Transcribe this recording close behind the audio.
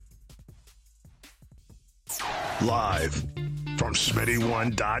Live from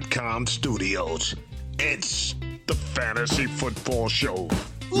Smitty1.com studios, it's the Fantasy Football Show.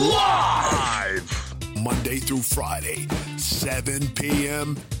 Live! Monday through Friday, 7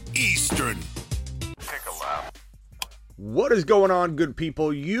 p.m. Eastern. Take a lap. What is going on, good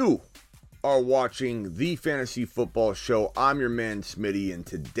people? You are watching the Fantasy Football Show. I'm your man, Smitty, and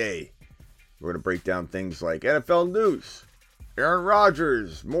today we're going to break down things like NFL news, Aaron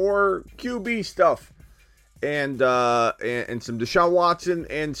Rodgers, more QB stuff, and some Deshaun Watson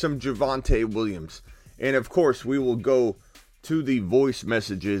and some Javonte Williams. And, of course, we will go to the voice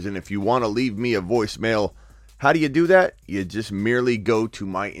messages. And if you want to leave me a voicemail, how do you do that? You just merely go to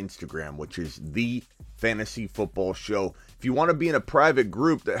my Instagram, which is the Fantasy Football Show. If you want to be in a private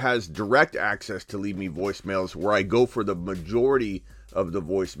group that has direct access to leave me voicemails, where I go for the majority of the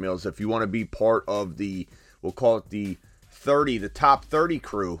voicemails, if you want to be part of the, we'll call it the top 30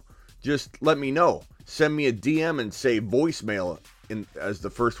 crew, just let me know. Send me a DM and say voicemail as the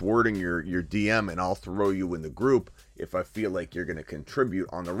first word in your DM, and I'll throw you in the group if I feel like you're going to contribute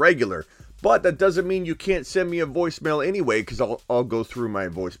on the regular. But that doesn't mean you can't send me a voicemail anyway, because I'll go through my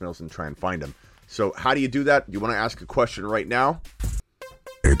voicemails and try and find them. So how do you do that? You want to ask a question right now?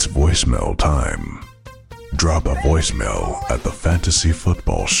 It's voicemail time. Drop a voicemail at the Fantasy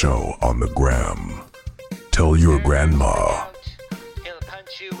Football Show on the gram. Tell your grandma. He'll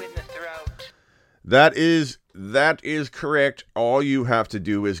punch you in the throat. That is correct. All you have to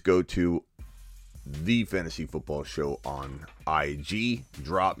do is go to the Fantasy Football Show on IG.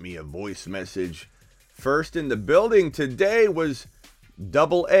 Drop me a voice message. First in the building today was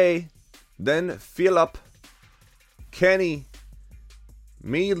Double A, then Philip, Kenny,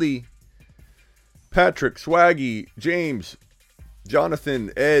 Mealy, Patrick, Swaggy, James,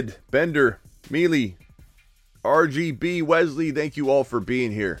 Jonathan, Ed, Bender, Mealy, RGB, Wesley. Thank you all for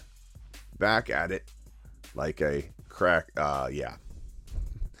being here. Back at it like a crack. Yeah.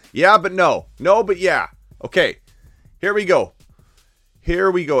 Yeah, but no. No, but yeah. Okay. Here we go.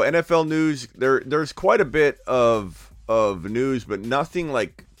 NFL news. There's quite a bit of news, but nothing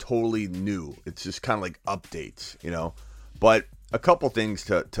like totally new. It's just kind of like updates, you know. But a couple things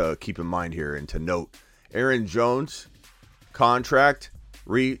to keep in mind here and to note. Aaron Jones contract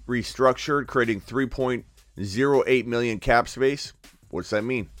restructured, creating $3.08 million cap space. What's that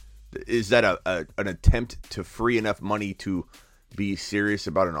mean? Is that an attempt to free enough money to be serious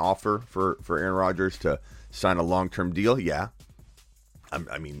about an offer for Aaron Rodgers to sign a long-term deal? Yeah.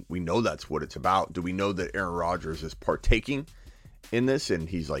 I mean, we know that's what it's about. Do we know that Aaron Rodgers is partaking in this and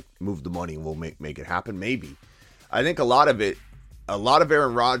he's like, move the money and we'll make it happen? Maybe. I think a lot of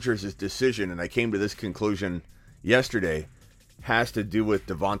Aaron Rodgers' decision, and I came to this conclusion yesterday, has to do with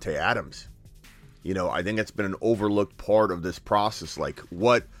Davante Adams. You know, I think it's been an overlooked part of this process. Like,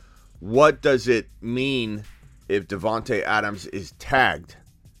 what does it mean if Davante Adams is tagged?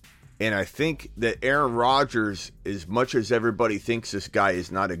 And I think that Aaron Rodgers, as much as everybody thinks this guy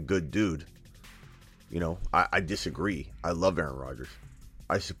is not a good dude, you know, I disagree. I love Aaron Rodgers.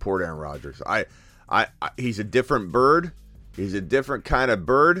 I support Aaron Rodgers. He's a different bird. He's a different kind of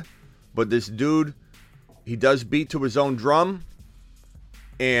bird. But this dude, he does beat to his own drum.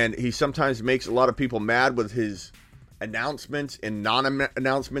 And he sometimes makes a lot of people mad with his announcements and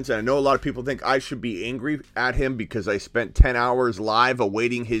non-announcements. And I know a lot of people think I should be angry at him because I spent 10 hours live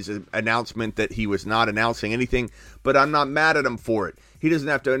awaiting his announcement that he was not announcing anything. But I'm not mad at him for it. He doesn't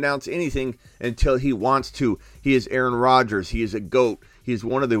have to announce anything until he wants to. He is Aaron Rodgers. He is a GOAT. He is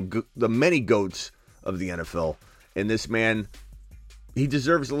one of the many GOATs of the NFL. And this man, he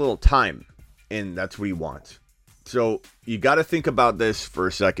deserves a little time. And that's what he wants. So you got to think about this for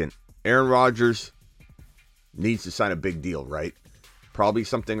a second. Aaron Rodgers needs to sign a big deal, right? Probably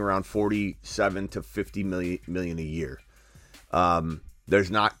something around 47 to 50 million a year. There's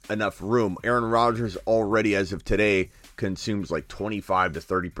not enough room. Aaron Rodgers already, as of today, consumes like 25 to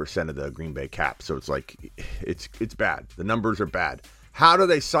 30% of the Green Bay cap. So it's like, it's bad. The numbers are bad. How do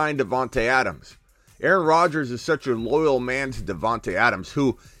they sign Davante Adams? Aaron Rodgers is such a loyal man to Davante Adams,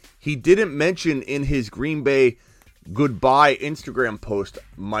 who he didn't mention in his Green Bay goodbye Instagram post,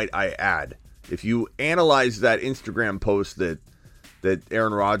 might I add. If you analyze that Instagram post that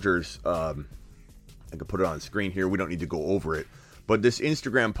Aaron Rodgers, I can put it on the screen here. We don't need to go over it. But this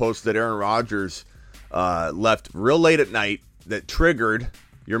Instagram post that Aaron Rodgers left real late at night that triggered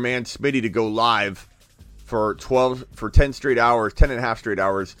your man Smitty to go live for 10 straight hours, 10 and a half straight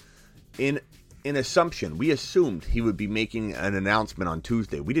hours in assumption. We assumed he would be making an announcement on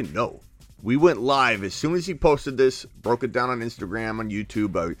Tuesday. We didn't know. We went live as soon as he posted this, broke it down on Instagram, on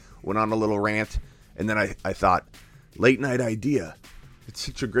YouTube. I went on a little rant, and then I thought, late night idea.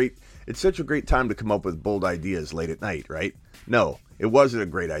 It's such a great time to come up with bold ideas late at night, right? No, it wasn't a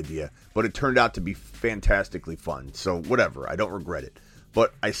great idea, but it turned out to be fantastically fun. So whatever, I don't regret it.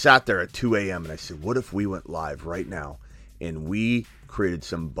 But I sat there at 2 a.m. and I said, what if we went live right now and we created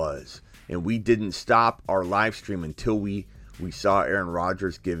some buzz and we didn't stop our live stream until we saw Aaron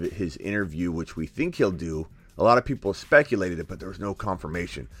Rodgers give his interview, which we think he'll do. A lot of people speculated it, but there was no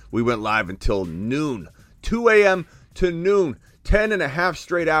confirmation. We went live until noon, 2 a.m. to noon, 10 and a half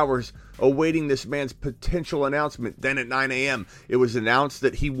straight hours awaiting this man's potential announcement. Then at 9 a.m., it was announced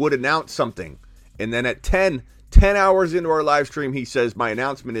that he would announce something. And then at 10 hours into our live stream, he says, my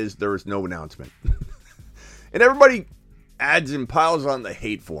announcement is there is no announcement. And everybody adds and piles on the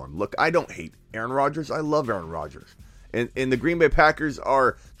hate for him. Look, I don't hate Aaron Rodgers. I love Aaron Rodgers. And the Green Bay Packers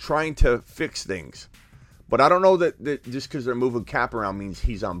are trying to fix things. But I don't know that just because they're moving cap around means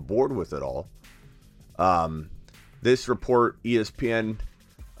he's on board with it all. This report, ESPN,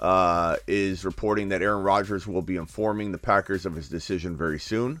 is reporting that Aaron Rodgers will be informing the Packers of his decision very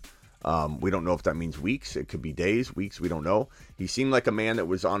soon. We don't know if that means weeks. It could be days, weeks. We don't know. He seemed like a man that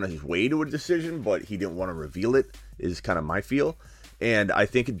was on his way to a decision, but he didn't want to reveal it, is kind of my feel. And I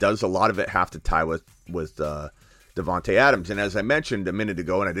think it does a lot of it have to tie with Davante Adams. And as I mentioned a minute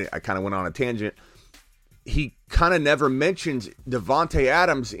ago, and I kind of went on a tangent, he kind of never mentions Davante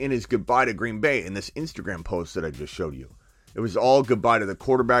Adams in his goodbye to Green Bay in this Instagram post that I just showed you. It was all goodbye to the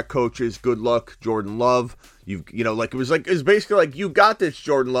quarterback coaches. Good luck, Jordan Love. It was basically like, you got this,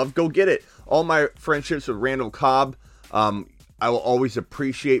 Jordan Love. Go get it. All my friendships with Randall Cobb. I will always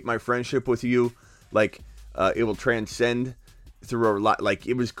appreciate my friendship with you. It will transcend through a lot.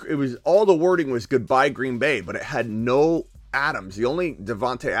 It was all the wording was goodbye Green Bay, but it had no Adams. The only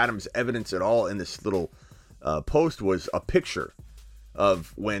Davante Adams evidence at all in this little post was a picture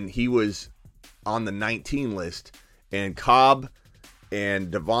of when he was on the 19 list, and Cobb and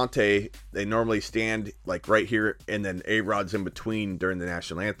Davante, they normally stand right here, and then A-Rod's in between during the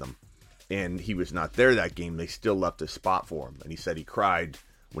national anthem. And he was not there that game. They still left a spot for him. And he said he cried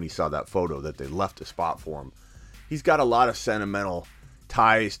when he saw that photo that they left a spot for him. He's got a lot of sentimental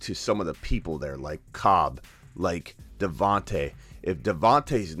ties to some of the people there, like Cobb, like Davante. If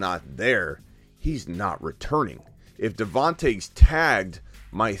Davante's not there, he's not returning. If Davante's tagged,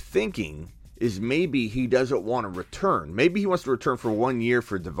 my thinking is maybe he doesn't want to return. Maybe he wants to return for 1 year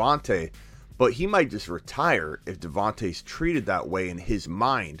for Davante, but he might just retire if Davante's treated that way in his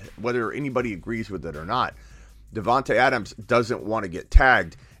mind, whether anybody agrees with it or not. Davante Adams doesn't want to get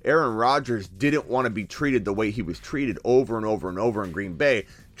tagged. Aaron Rodgers didn't want to be treated the way he was treated over and over and over in Green Bay.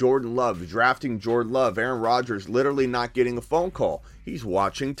 Jordan Love, drafting Jordan Love. Aaron Rodgers literally not getting a phone call. He's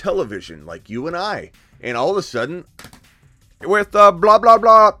watching television like you and I. And all of a sudden, with blah, blah,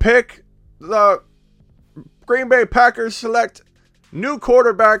 blah pick, the Green Bay Packers select new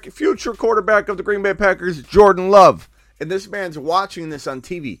quarterback, future quarterback of the Green Bay Packers, Jordan Love. And this man's watching this on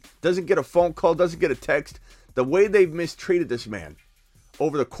TV. Doesn't get a phone call, doesn't get a text. The way they've mistreated this man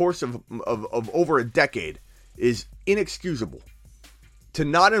over the course of over a decade is inexcusable. To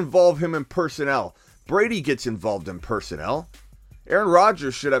not involve him in personnel. Brady gets involved in personnel. Aaron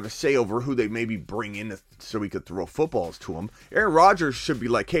Rodgers should have a say over who they maybe bring in so he could throw footballs to him. Aaron Rodgers should be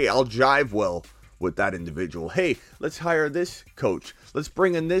like, hey, I'll jive well with that individual. Hey, let's hire this coach. Let's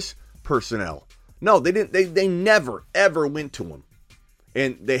bring in this personnel. No, they didn't. They never, ever went to him.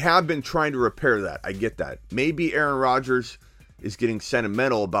 And they have been trying to repair that. I get that. Maybe Aaron Rodgers is getting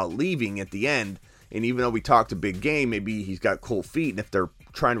sentimental about leaving at the end. And even though we talked a big game, maybe he's got cold feet. And if they're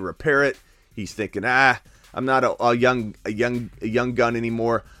trying to repair it, he's thinking, I'm not a young gun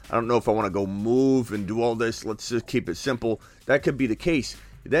anymore. I don't know if I want to go move and do all this. Let's just keep it simple. That could be the case.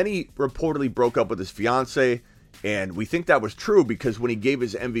 Then he reportedly broke up with his fiance, and we think that was true because when he gave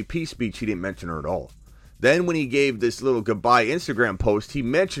his MVP speech, he didn't mention her at all. Then when he gave this little goodbye Instagram post, he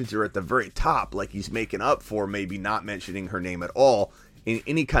mentions her at the very top, like he's making up for maybe not mentioning her name at all in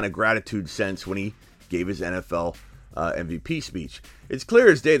any kind of gratitude sense when he gave his NFL MVP speech. It's clear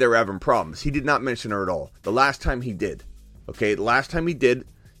as day they were having problems. He did not mention her at all. The last time he did. Okay, the last time he did,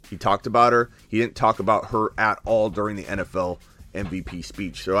 he talked about her. He didn't talk about her at all during the NFL MVP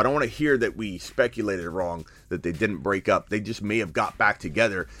speech. So I don't want to hear that we speculated wrong, that they didn't break up. They just may have got back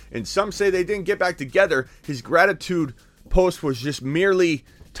together. And some say they didn't get back together. His gratitude post was just merely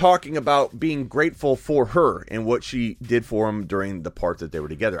talking about being grateful for her and what she did for him during the part that they were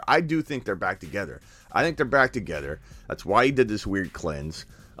together. I do think they're back together. I think they're back together. That's why he did this weird cleanse.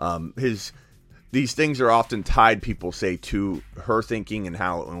 These things are often tied, people say, to her thinking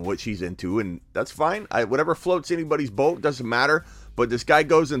and what she's into, and that's fine. Whatever floats anybody's boat, doesn't matter. But this guy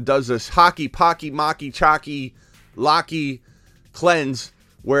goes and does this hockey, pocky, mocky, chalky, locky cleanse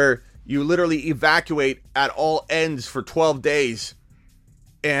where you literally evacuate at all ends for 12 days.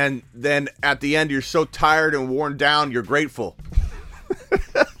 And then at the end, you're so tired and worn down, you're grateful.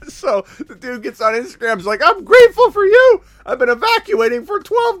 So the dude gets on Instagram, is like, I'm grateful for you. I've been evacuating for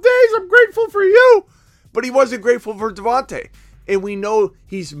 12 days. I'm grateful for you. But he wasn't grateful for Devontae. And we know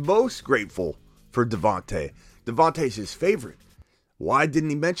he's most grateful for Devontae. Devontae's his favorite. Why didn't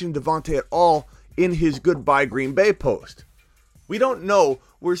he mention Devontae at all in his Goodbye Green Bay post? We don't know.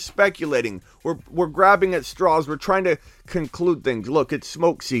 We're speculating. We're grabbing at straws. We're trying to conclude things. Look, it's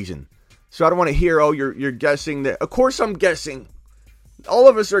smoke season. So I don't want to hear, oh, you're guessing that. Of course I'm guessing. All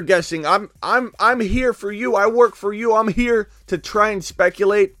of us are guessing. I'm here for you. I work for you. I'm here to try and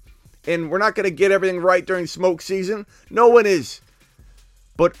speculate. And we're not going to get everything right during smoke season. No one is.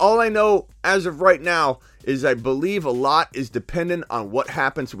 But all I know as of right now is I believe a lot is dependent on what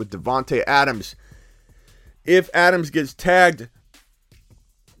happens with Davante Adams. If Adams gets tagged,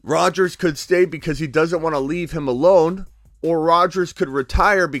 Rodgers could stay because he doesn't want to leave him alone, or Rodgers could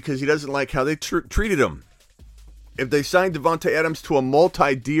retire because he doesn't like how they treated him. If they signed Davante Adams to a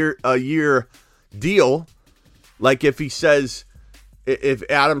multi-year deal, like if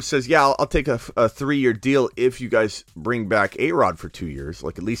Adams says, yeah, I'll take a 3-year deal if you guys bring back A-Rod for 2 years,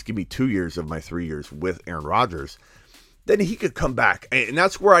 like at least give me 2 years of my 3 years with Aaron Rodgers, then he could come back. And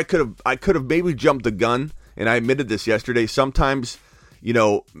that's where I could have maybe jumped the gun, and I admitted this yesterday. Sometimes,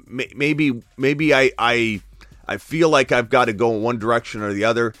 maybe I feel like I've got to go in one direction or the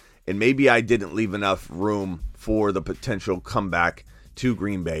other, and maybe I didn't leave enough room for the potential comeback to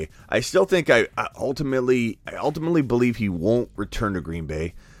Green Bay. I still think I ultimately believe he won't return to Green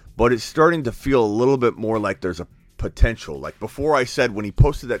Bay, but it's starting to feel a little bit more like there's a potential. Like before I said when he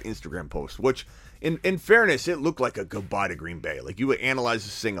posted that Instagram post, which in fairness, it looked like a goodbye to Green Bay. Like you would analyze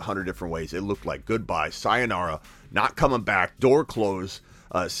this thing 100 different ways. It looked like goodbye, sayonara, not coming back, door closed,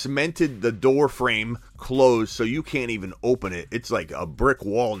 cemented the door frame closed so you can't even open it. It's like a brick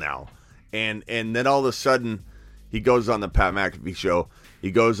wall now. And then all of a sudden, he goes on the Pat McAfee show.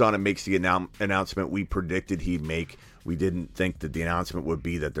 He goes on and makes the announcement we predicted he'd make. We didn't think that the announcement would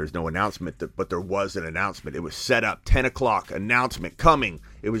be that there's no announcement, but there was an announcement. It was set up, 10 o'clock, announcement coming.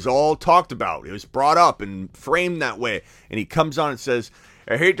 It was all talked about. It was brought up and framed that way. And he comes on and says,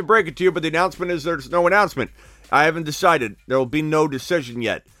 I hate to break it to you, but the announcement is there's no announcement. I haven't decided. There will be no decision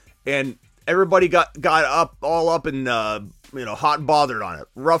yet. And everybody got all up and hot and bothered on it.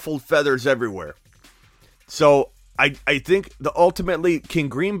 Ruffled feathers everywhere. So I think ultimately, can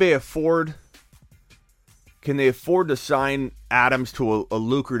Green Bay afford to sign Adams to a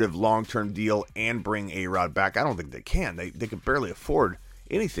lucrative long-term deal and bring A-Rod back? I don't think they can. They can barely afford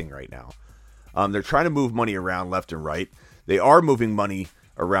anything right now. They're trying to move money around left and right. They are moving money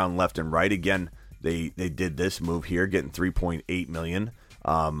around left and right. Again, they did this move here, getting $3.8 million.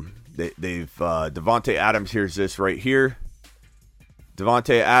 They've Davante Adams. Here's this right here.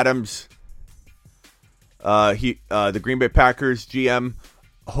 Davante Adams. The Green Bay Packers GM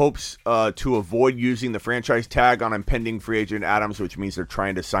hopes to avoid using the franchise tag on impending free agent Adams, which means they're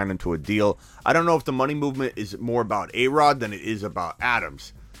trying to sign him to a deal. I don't know if the money movement is more about A-Rod than it is about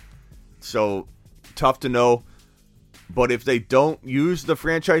Adams. So tough to know. But if they don't use the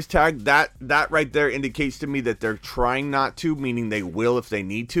franchise tag, that right there indicates to me that they're trying not to, meaning they will if they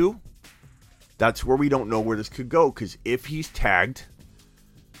need to. That's where we don't know where this could go, because if he's tagged,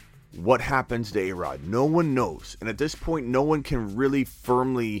 what happens to A-Rod? No one knows. And at this point, no one can really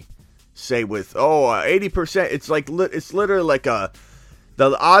firmly say with, 80%. It's literally like the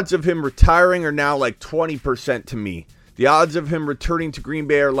odds of him retiring are now like 20% to me. The odds of him returning to Green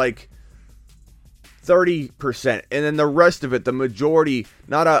Bay are like 30%. And then the rest of it, the majority,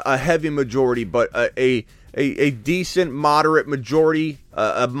 not a heavy majority, but a decent, moderate majority,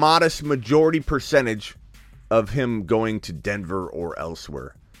 a modest majority percentage of him going to Denver or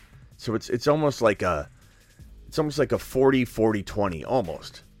elsewhere. So it's almost like a 40-40-20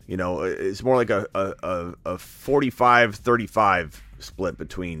 almost. It's more like a 45-35 split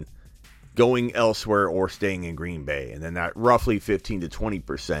between going elsewhere or staying in Green Bay, and then that roughly 15 to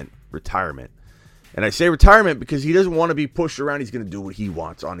 20% retirement. And I say retirement because he doesn't want to be pushed around. He's going to do what he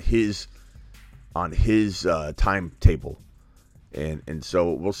wants on his timetable, and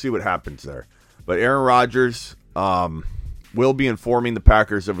so we'll see what happens there. But Aaron Rodgers will be informing the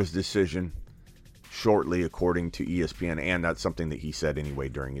Packers of his decision shortly, according to ESPN, and that's something that he said anyway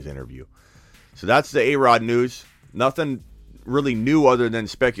during his interview. So that's the A-Rod news. Nothing really new other than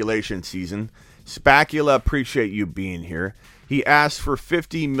speculation season. Spacula, appreciate you being here. He asked for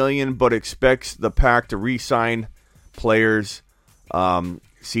 $50 million, but expects the Pack to re-sign players.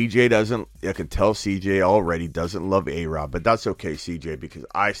 CJ doesn't, I can tell CJ already doesn't love A-Rod, but that's okay, CJ, because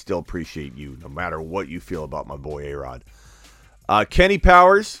I still appreciate you no matter what you feel about my boy A-Rod. Kenny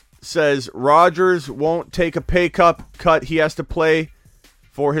Powers says Rodgers won't take a pay cut. He has to play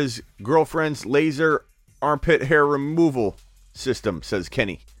for his girlfriend's laser armpit hair removal system, says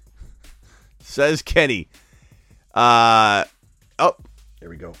Kenny. Says Kenny. There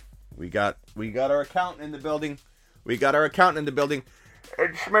we go. We got our accountant in the building.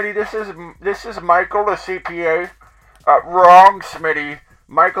 And Smitty, this is Michael, the CPA. Wrong, Smitty.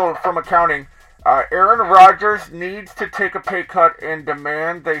 Michael from accounting. Aaron Rodgers needs to take a pay cut and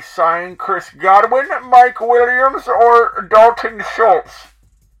demand they sign Chris Godwin, Mike Williams, or Dalton Schultz.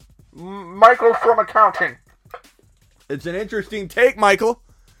 Michael from accounting. It's an interesting take, Michael.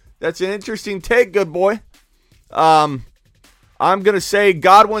 That's an interesting take, good boy. I'm going to say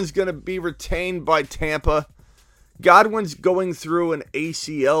Godwin's going to be retained by Tampa. Godwin's going through an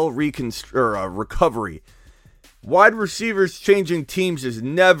ACL recovery. Wide receivers changing teams is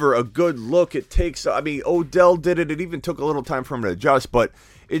never a good look. Odell did it. It even took a little time for him to adjust, but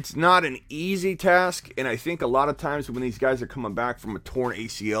it's not an easy task. And I think a lot of times when these guys are coming back from a torn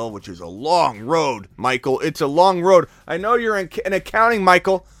ACL, which is a long road, Michael, it's a long road. I know you're in accounting,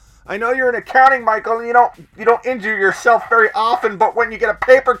 Michael. You don't injure yourself very often, but when you get a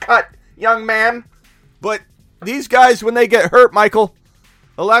paper cut, young man. But these guys, when they get hurt, Michael,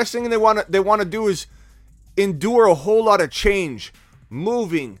 the last thing they want to do is endure a whole lot of change,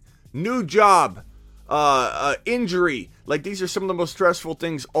 moving, new job, injury. Like, these are some of the most stressful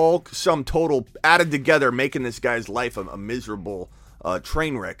things, all sum total, added together, making this guy's life a miserable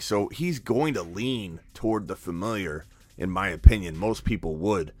train wreck. So he's going to lean toward the familiar, in my opinion. Most people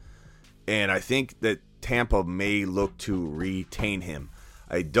would. And I think that Tampa may look to retain him.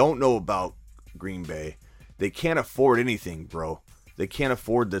 I don't know about Green Bay. They can't afford anything, bro. They can't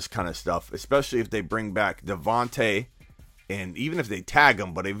afford this kind of stuff, especially if they bring back Devontae, and even if they tag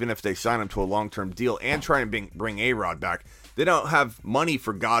him, but even if they sign him to a long-term deal and try and bring A-Rod back, they don't have money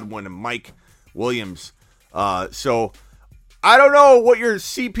for Godwin and Mike Williams. So I don't know what your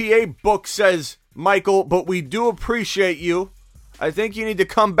CPA book says, Michael, but we do appreciate you. I think you need to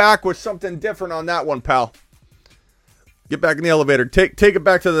come back with something different on that one, pal. Get back in the elevator. Take it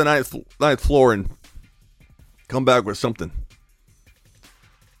back to the ninth floor and come back with something.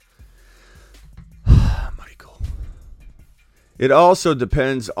 Michael. It also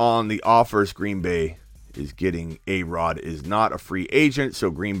depends on the offers Green Bay is getting. A-Rod is not a free agent,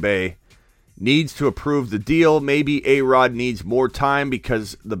 so Green Bay needs to approve the deal. Maybe A-Rod needs more time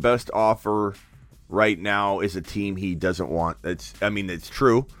because the best offer right now is a team he doesn't want. It's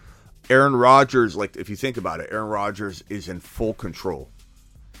true. Aaron Rodgers, like, if you think about it, Aaron Rodgers is in full control.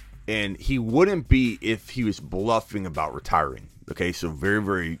 And he wouldn't be if he was bluffing about retiring. Okay, so very,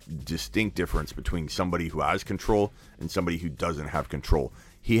 very distinct difference between somebody who has control and somebody who doesn't have control.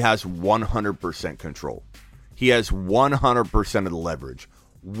 He has 100% control. He has 100% of the leverage.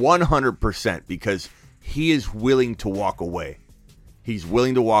 100% because he is willing to walk away. He's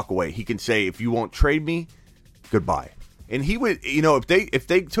willing to walk away. He can say, if you won't trade me, goodbye. And he would, if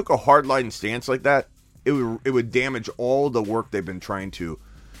they took a hardline stance like that, it would damage all the work they've been trying to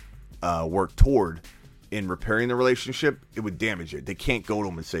work toward in repairing the relationship. It would damage it. They can't go to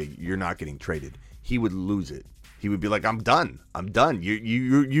him and say, you're not getting traded. He would lose it. He would be like, I'm done. I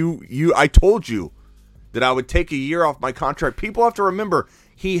told you that I would take a year off my contract. People have to remember,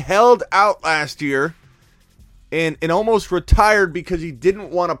 he held out last year and almost retired because he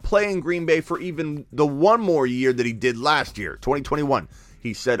didn't want to play in Green Bay for even the one more year that he did last year, 2021.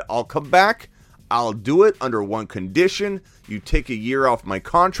 He said, I'll come back. I'll do it under one condition. You take a year off my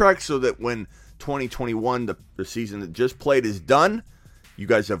contract so that when 2021, the season that just played, is done, you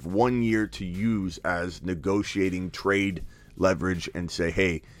guys have 1 year to use as negotiating trade leverage and say,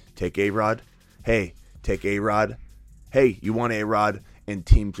 hey, take A-Rod. Hey, take A-Rod. Hey, you want A-Rod? And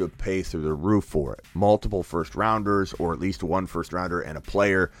teams would pay through the roof for it. Multiple first rounders, or at least one first rounder and a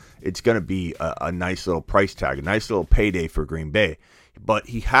player. It's going to be a nice little price tag, a nice little payday for Green Bay. But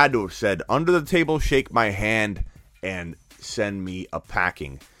he had to have said, under the table, shake my hand, and send me a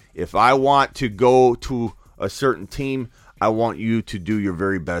packing. If I want to go to a certain team, I want you to do your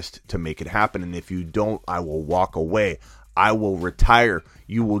very best to make it happen. And if you don't, I will walk away. I will retire.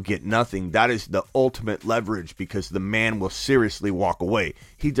 You will get nothing. That is the ultimate leverage because the man will seriously walk away.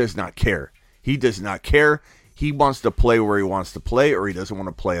 He does not care. He does not care. He wants to play where he wants to play, or he doesn't want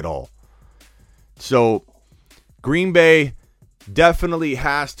to play at all. So Green Bay definitely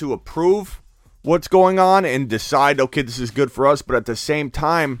has to approve what's going on and decide, okay, this is good for us. But at the same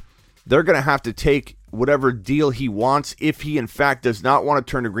time, they're going to have to take whatever deal he wants. If he in fact does not want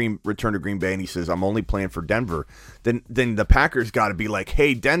to return to Green Bay, and he says I'm only playing for Denver, then the Packers got to be like,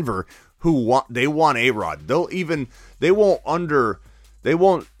 hey, Denver, they want A-Rod. They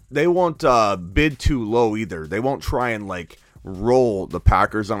won't bid too low either. They won't try and like roll the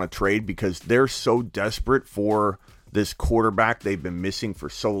Packers on a trade because they're so desperate for this quarterback they've been missing for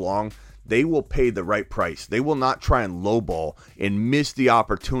so long. They will pay the right price. They will not try and lowball and miss the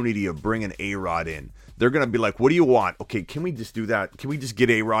opportunity of bringing A-Rod in. They're going to be like, what do you want? Okay, can we just do that? Can we just get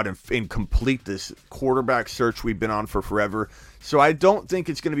A-Rod and complete this quarterback search we've been on for forever? So I don't think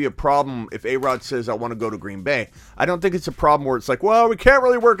it's going to be a problem if A-Rod says, I want to go to Green Bay. I don't think it's a problem where it's like, well, we can't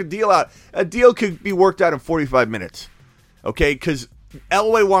really work a deal out. A deal could be worked out in 45 minutes. Okay, because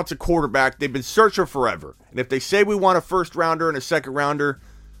Elway wants a quarterback. They've been searching forever. And if they say we want a first rounder and a second rounder,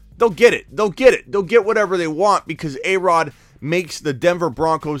 they'll get it. They'll get whatever they want because A-Rod makes the Denver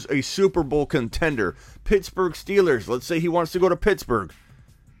Broncos a Super Bowl contender. Pittsburgh Steelers, let's say he wants to go to Pittsburgh.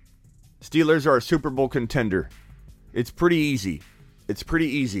 Steelers are a Super Bowl contender. It's pretty easy.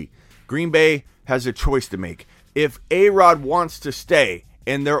 Green Bay has a choice to make. If A-Rod wants to stay,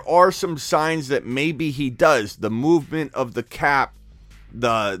 and there are some signs that maybe he does, the movement of the cap,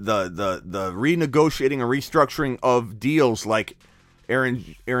 the renegotiating and restructuring of deals like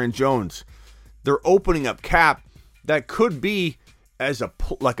Aaron Jones, they're opening up cap that could be as an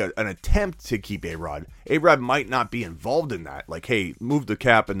attempt to keep A-Rod. A-Rod might not be involved in that. Like, hey, move the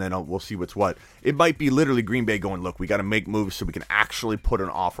cap and then we'll see what's what. It might be literally Green Bay going, look, we got to make moves so we can actually put an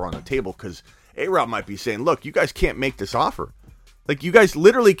offer on the table because A-Rod might be saying, look, you guys can't make this offer. Like, you guys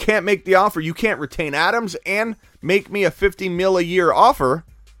literally can't make the offer. You can't retain Adams and make me a $50 million a year offer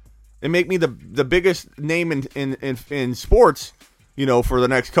and make me the biggest name in sports. You know, for the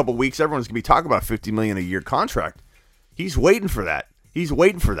next couple weeks, everyone's going to be talking about a $50 million a year contract. He's waiting for that. He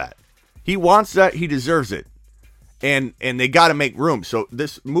wants that. He deserves it. And they got to make room. So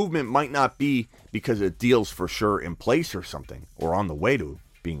this movement might not be because a deal's for sure in place or something, or on the way to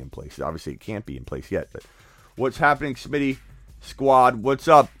being in place. Obviously, it can't be in place yet. But what's happening, Smitty Squad? What's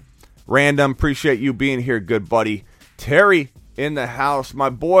up? Random, appreciate you being here, good buddy. Terry in the house. My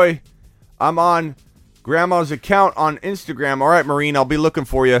boy, I'm on Grandma's account on Instagram. All right, Marine, I'll be looking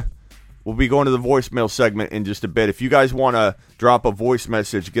for you. We'll be going to the voicemail segment in just a bit. If you guys want to drop a voice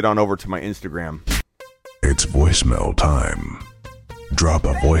message, get on over to my Instagram. It's voicemail time. Drop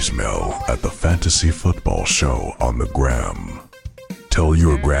a voicemail at the Fantasy Football Show on the gram. Tell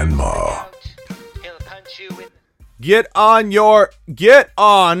your grandma. He'll punch you in. Get on your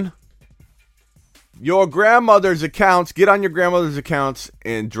grandmother's accounts. Get on your grandmother's accounts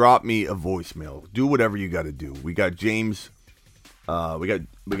and drop me a voicemail. Do whatever you got to do. We got James. We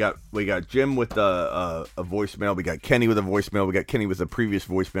got Jim with a voicemail. We got Kenny with a voicemail. We got Kenny with a previous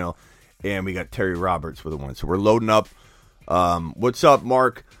voicemail, and we got Terry Roberts with a one. So we're loading up. What's up,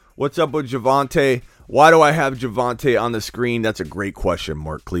 Mark? What's up with Javonte? Why do I have Javonte on the screen? That's a great question,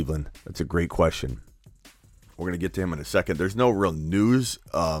 Mark Cleveland. That's a great question. We're going to get to him in a second. There's no real news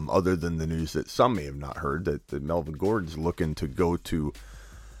other than the news that some may have not heard, that Melvin Gordon's looking to go to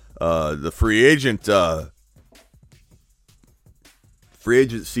the free agency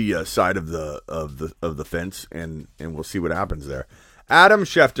side of the fence, and we'll see what happens there. Adam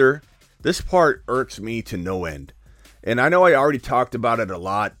Schefter, this part irks me to no end, and I know I already talked about it a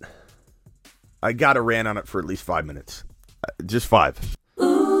lot. I got to rant on it for at least 5 minutes, just 5.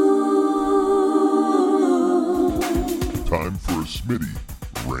 Time for a Smitty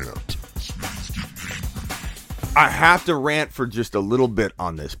rant. I have to rant for just a little bit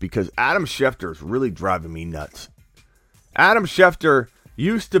on this because Adam Schefter is really driving me nuts. Adam Schefter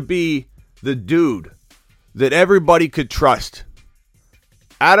used to be the dude that everybody could trust.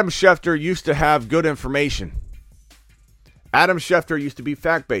 Adam Schefter used to have good information. Adam Schefter used to be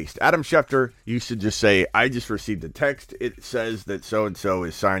fact-based. Adam Schefter used to just say, I just received a text. It says that so-and-so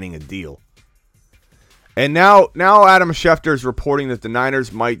is signing a deal. And now Adam Schefter is reporting that the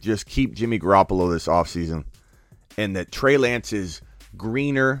Niners might just keep Jimmy Garoppolo this offseason, and that Trey Lance is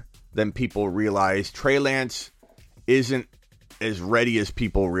greener than people realize. Trey Lance isn't as ready as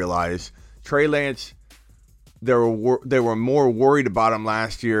people realize. Trey Lance, they were more worried about him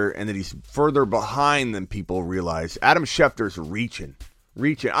last year, and that he's further behind than people realize. Adam Schefter's reaching.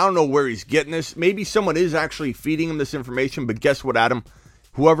 I don't know where he's getting this. Maybe someone is actually feeding him this information, but guess what, Adam?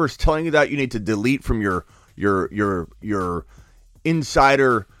 Whoever's telling you that, you need to delete from your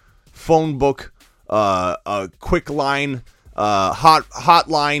insider phone book, a quick line,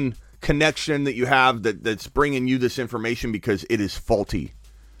 hotline connection that you have that's bringing you this information, because it is faulty.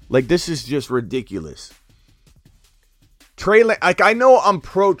 Like, this is just ridiculous. Trey Lance, like, I know I'm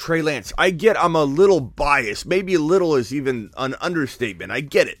pro Trey Lance. I get I'm a little biased. Maybe a little is even an understatement. I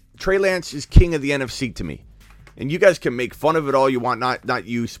get it. Trey Lance is king of the NFC to me. And you guys can make fun of it all you want. Not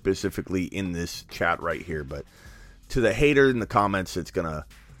you specifically in this chat right here, but to the hater in the comments that's going to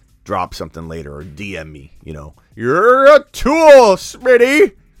drop something later or DM me, You're a tool,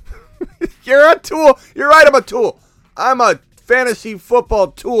 Smitty. You're a tool. You're right, I'm a tool. I'm a fantasy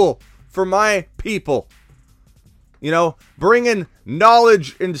football tool for my people. Bringing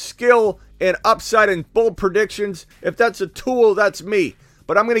knowledge and skill and upside and bold predictions. If that's a tool, that's me.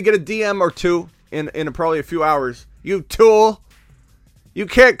 But I'm going to get a DM or two in probably a few hours. You tool. You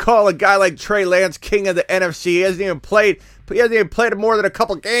can't call a guy like Trey Lance king of the NFC. He hasn't even played more than a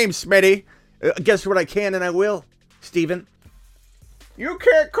couple games, Smitty. Guess what I can and I will, Steven. You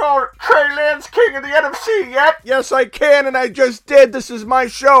can't call Trey Lance king of the NFC yet. Yes, I can, and I just did. This is my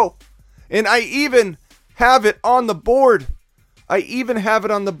show. And I even have it on the board.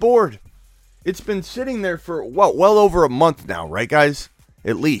 It's been sitting there for, well over a month now, right, guys?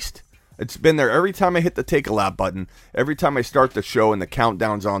 At least. It's been there every time I hit the take a lap button, every time I start the show and the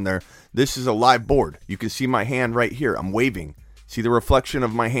countdown's on there. This is a live board. You can see my hand right here. I'm waving. See the reflection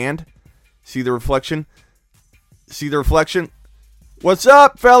of my hand? See the reflection? What's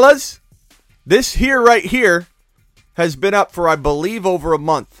up, fellas? This here right here has been up for, I believe, over a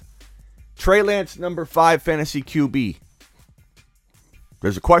month. Trey Lance, number 5 fantasy QB.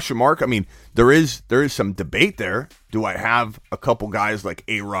 There's a question mark. I mean, there is some debate there. Do I have a couple guys like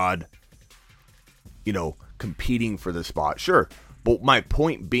A-Rod, competing for the spot? Sure. But my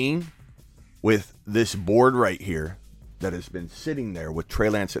point being, with this board right here that has been sitting there with Trey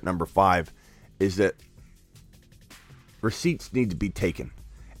Lance at number 5, is that receipts need to be taken.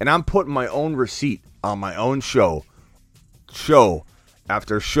 And I'm putting my own receipt on my own show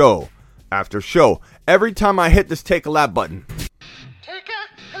after show after show. Every time I hit this take a lap button,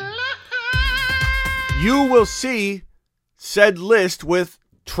 you will see said list with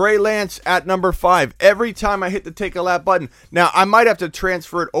Trey Lance at number 5 every time I hit the take a lap button. Now, I might have to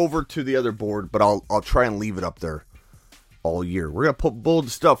transfer it over to the other board, but I'll try and leave it up there all year. We're going to put bold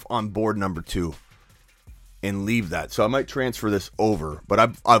stuff on board number 2 and leave that. So I might transfer this over,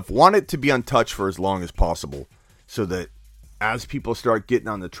 but I've wanted to be untouched for as long as possible so that as people start getting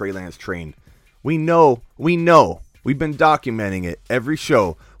on the Trey Lance train, we know, we've been documenting it every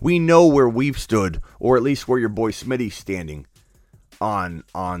show. We know where we've stood, or at least where your boy Smitty's standing on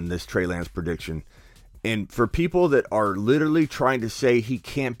this Trey Lance prediction. And for people that are literally trying to say he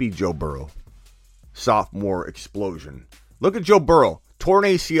can't be Joe Burrow, sophomore explosion. Look at Joe Burrow. Torn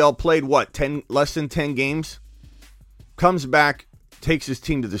ACL, played less than 10 games? Comes back, takes his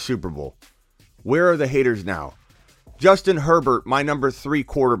team to the Super Bowl. Where are the haters now? Justin Herbert, my number 3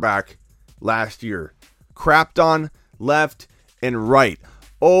 quarterback last year. Crapped on left and right.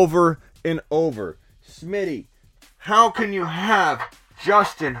 Over and over. Smitty, how can you have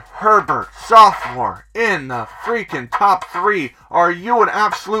Justin Herbert, sophomore, in the freaking top 3? Are you an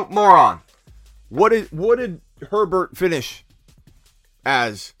absolute moron? What did Herbert finish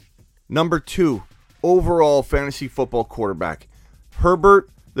as? Number 2 overall fantasy football quarterback.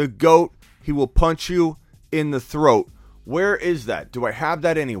 Herbert, the GOAT, he will punch you in the throat. Where is that? Do I have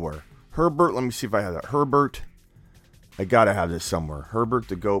that anywhere? Herbert, let me see if I have that. Herbert, I gotta have this somewhere. Herbert,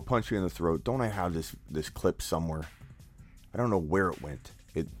 the GOAT, punch you in the throat. Don't I have this clip somewhere? I don't know where it went.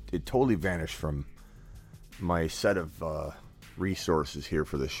 It totally vanished from my set of resources here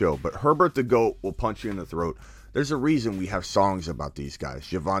for the show. But Herbert, the GOAT, will punch you in the throat. There's a reason we have songs about these guys.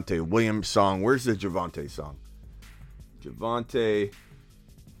 Javonte Williams song. Where's the Javonte song? Javonte.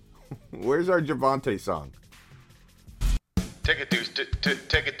 Where's our Javonte song? Take a deuce.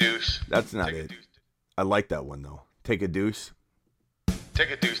 Take a deuce. That's not it. I like that one, though. Take a deuce. Take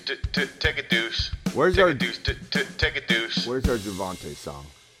a deuce. Take a deuce. Where's take our a deuce? Take a deuce. Where's our Javonte song?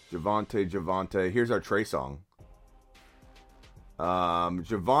 Javonte. Here's our Trey song.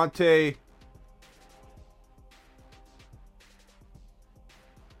 Javonte,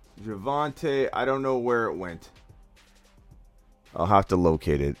 I don't know where it went. I'll have to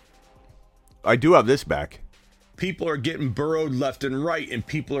locate it. I do have this back. People are getting burrowed left and right, and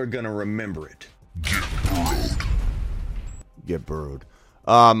people are going to remember it. Get burrowed.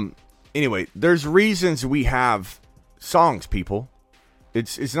 Anyway, there's reasons we have songs, people.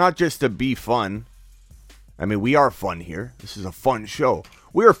 It's not just to be fun. I mean, we are fun here. This is a fun show.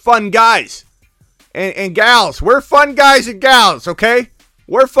 We're fun guys and gals. We're fun guys and gals, okay?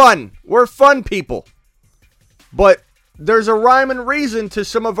 We're fun. We're fun people. But there's a rhyme and reason to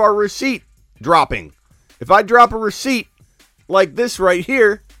some of our receipt dropping. If I drop a receipt like this right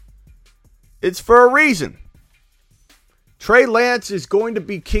here, it's for a reason. Trey Lance is going to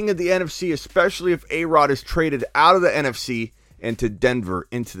be king of the NFC, especially if A-Rod is traded out of the NFC and to Denver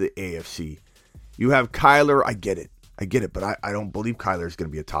into the AFC. You have Kyler. I get it, but I don't believe Kyler is going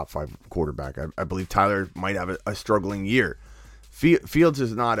to be a top 5 quarterback. I believe Tyler might have a struggling year. Fields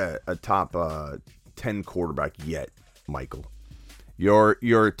is not a top 10 quarterback yet, Michael. Your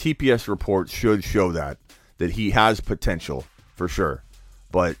TPS reports should show that he has potential for sure,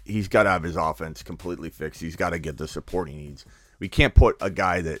 but he's got to have his offense completely fixed. He's got to get the support he needs. We can't put a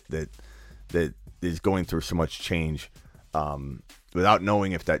guy that is going through so much change without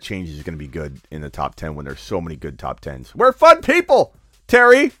knowing if that change is going to be good in the top 10 when there's so many good top 10s. We're fun people,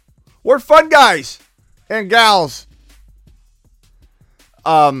 Terry. We're fun guys and gals.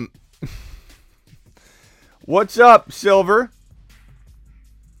 What's up, Silver?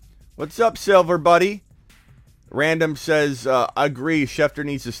 What's up, Silver, buddy? Random says, agree, Schefter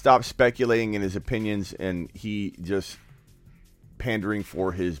needs to stop speculating in his opinions, and he just pandering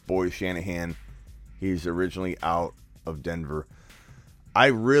for his boy Shanahan. He's originally out of Denver. I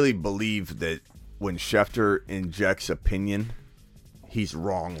really believe that when Schefter injects opinion, he's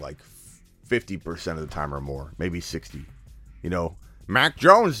wrong like 50% of the time or more, maybe 60. You know, Mac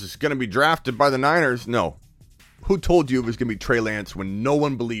Jones is going to be drafted by the Niners. No. Who told you it was going to be Trey Lance when no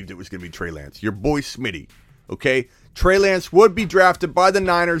one believed it was going to be Trey Lance? Your boy Smitty. Okay? Trey Lance would be drafted by the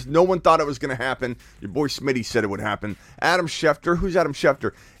Niners. No one thought it was going to happen. Your boy Smitty said it would happen. Adam Schefter. Who's Adam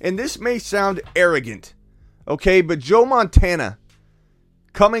Schefter? And this may sound arrogant. Okay? But Joe Montana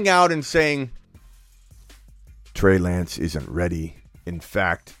coming out and saying, Trey Lance isn't ready. In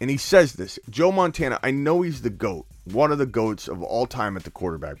fact, and he says this, Joe Montana, I know he's the GOAT. One of the GOATs of all time at the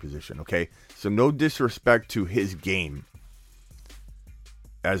quarterback position, okay? So no disrespect to his game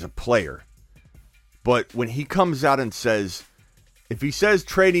as a player. But when he comes out and says, if he says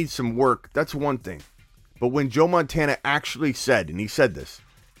Trey needs some work, that's one thing. But when Joe Montana actually said, and he said this,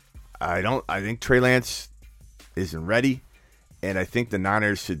 I think Trey Lance isn't ready, and I think the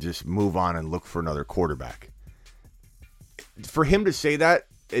Niners should just move on and look for another quarterback. For him to say that,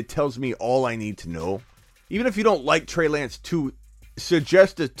 it tells me all I need to know. Even if you don't like Trey Lance, to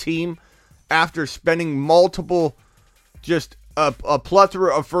suggest a team after spending multiple, just a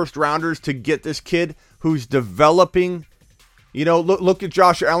plethora of first rounders to get this kid who's developing. You know, look at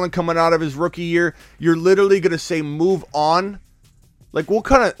Josh Allen coming out of his rookie year. You're literally going to say move on. Like, what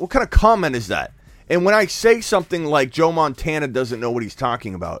kind of comment is that? And when I say something like Joe Montana doesn't know what he's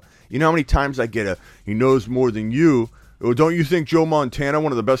talking about, you know how many times I get he knows more than you. Oh, don't you think Joe Montana,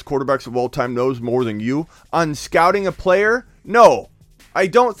 one of the best quarterbacks of all time, knows more than you on scouting a player? No, I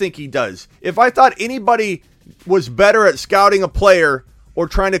don't think he does. If I thought anybody was better at scouting a player or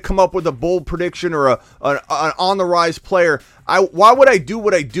trying to come up with a bold prediction or an on-the-rise player, why would I do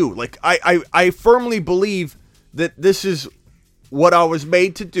what I do? Like, I firmly believe that this is what I was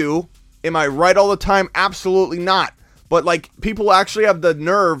made to do. Am I right all the time? Absolutely not. But, like, people actually have the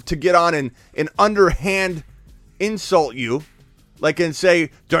nerve to get on and underhand insult you, like, and say,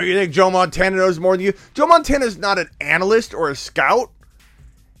 don't you think Joe Montana knows more than you? Joe Montana is not an analyst or a scout.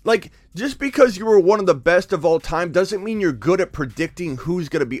 Like, just because you were one of the best of all time doesn't mean you're good at predicting who's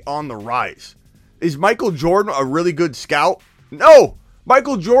going to be on the rise. Is Michael Jordan a really good scout? No!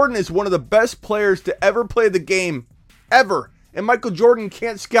 Michael Jordan is one of the best players to ever play the game, ever. And Michael Jordan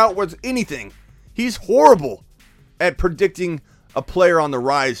can't scout with anything. He's horrible at predicting a player on the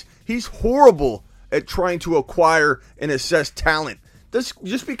rise. He's horrible at trying to acquire and assess talent. This,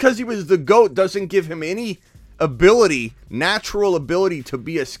 just because he was the GOAT doesn't give him any ability, natural ability to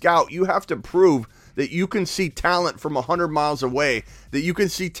be a scout. You have to prove that you can see talent from 100 miles away, that you can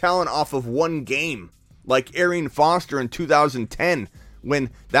see talent off of one game, like Arian Foster in 2010,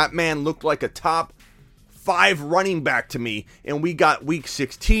 when that man looked like a top 5 running back to me, and we got week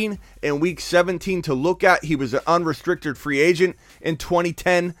 16 and week 17 to look at. He was an unrestricted free agent in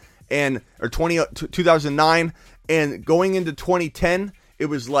 2009, and going into 2010, it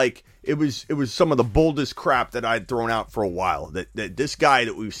was like it was some of the boldest crap that I'd thrown out for a while. That this guy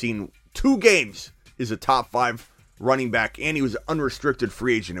that we've seen 2 games is a top 5 running back, and he was an unrestricted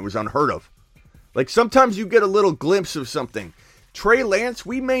free agent. It was unheard of. Like, sometimes you get a little glimpse of something. Trey Lance,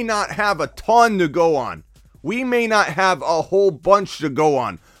 we may not have a ton to go on. We may not have a whole bunch to go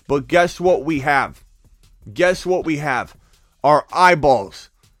on, but guess what we have? Guess what we have? Our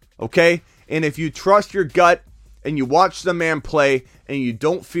eyeballs. Okay? And if you trust your gut and you watch the man play and you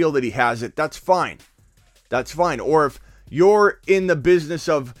don't feel that he has it, that's fine. That's fine. Or if you're in the business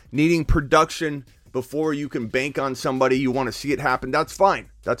of needing production before you can bank on somebody, you want to see it happen, that's fine.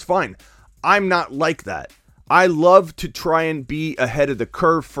 That's fine. I'm not like that. I love to try and be ahead of the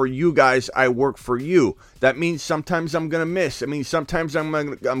curve for you guys. I work for you. That means sometimes I'm going to miss. I mean, sometimes I'm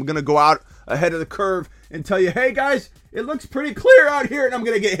going to go out ahead of the curve and tell you, hey guys, it looks pretty clear out here, and I'm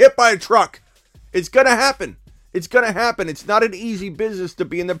going to get hit by a truck. It's going to happen. It's going to happen. It's not an easy business to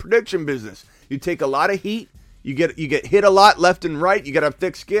be in the prediction business. You take a lot of heat. You get hit a lot left and right. You got to have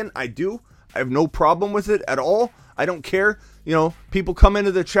thick skin. I do. I have no problem with it at all. I don't care. You know, people come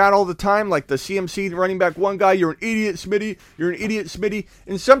into the chat all the time, like the CMC running back one guy, you're an idiot, Smitty. You're an idiot, Smitty.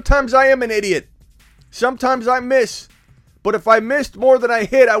 And sometimes I am an idiot. Sometimes I miss. But if I missed more than I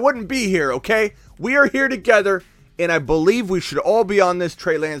hit, I wouldn't be here, okay? We are here together, and I believe we should all be on this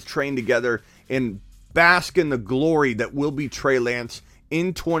Trey Lance train together and bask in the glory that will be Trey Lance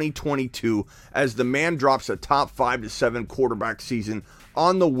in 2022 as the man drops a top 5 to 7 quarterback season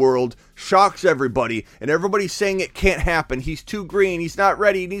on the world, shocks everybody, and everybody's saying it can't happen. He's too green. He's not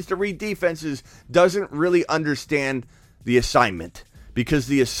ready. He needs to read defenses. Doesn't really understand the assignment, because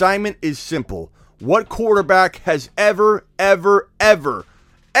the assignment is simple. What quarterback has ever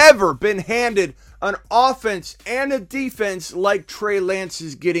been handed an offense and a defense like Trey Lance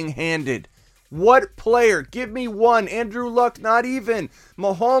is getting handed? What player? Give me one. Andrew Luck, not even.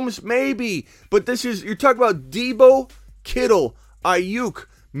 Mahomes, maybe. But you're talking about Debo, Kittle, Ayuk,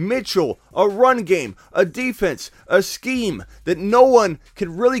 Mitchell, a run game, a defense, a scheme that no one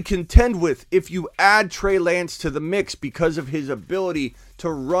can really contend with if you add Trey Lance to the mix because of his ability to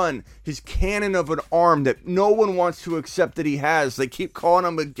run, his cannon of an arm that no one wants to accept that he has. They keep calling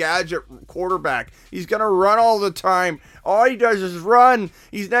him a gadget quarterback. He's going to run all the time. All he does is run.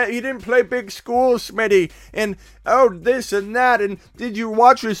 He didn't play big school, Smitty. And this and that. And did you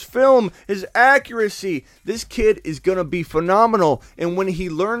watch his film? His accuracy. This kid is going to be phenomenal. And when he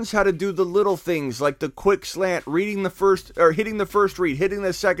learns how to do the little things like the quick slant, hitting the first read, hitting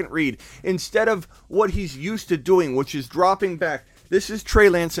the second read, instead of what he's used to doing, which is dropping back. This is Trey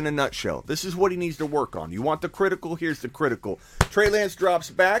Lance in a nutshell. This is what he needs to work on. You want the critical? Here's the critical. Trey Lance drops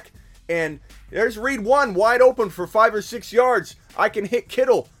back, and there's read one wide open for 5 or 6 yards. I can hit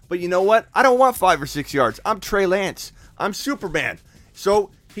Kittle, but you know what? I don't want 5 or 6 yards. I'm Trey Lance. I'm Superman.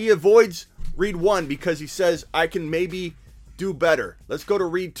 So he avoids read one because he says, I can maybe do better. Let's go to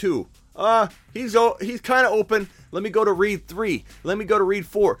read two. He's kind of open. Let me go to read 3. Let me go to read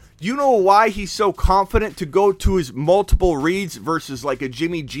 4. Do you know why he's so confident to go to his multiple reads versus like a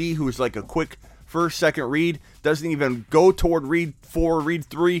Jimmy G who's like a quick first, second read, doesn't even go toward read 4, read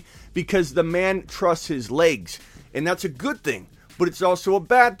 3, because the man trusts his legs. And that's a good thing, but it's also a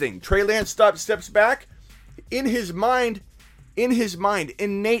bad thing. Trey Lance steps back in his mind,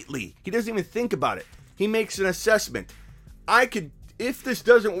 innately. He doesn't even think about it. He makes an assessment. If this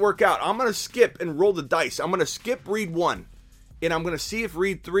doesn't work out, I'm going to skip and roll the dice. I'm going to skip read 1, and I'm going to see if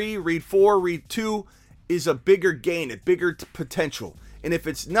read 3, read 4, read 2 is a bigger gain, a bigger potential. And if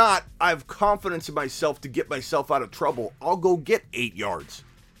it's not, I have confidence in myself to get myself out of trouble. I'll go get 8 yards.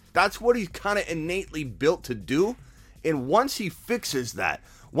 That's what he's kind of innately built to do. And once he fixes that,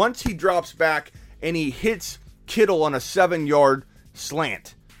 once he drops back and he hits Kittle on a 7-yard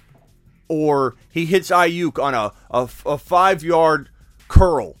slant, or he hits Ayuk on a 5-yard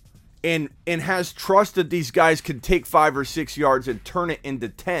curl, and has trust that these guys can take 5 or 6 yards and turn it into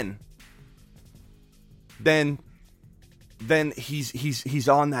 10, then he's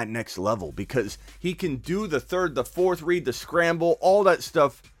on that next level, because he can do the third, the fourth read, the scramble, all that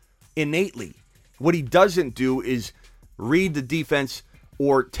stuff innately. What he doesn't do is read the defense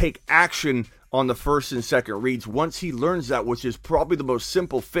or take action on the first and second reads. Once he learns that, which is probably the most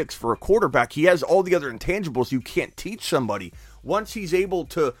simple fix for a quarterback, he has all the other intangibles you can't teach somebody. Once he's able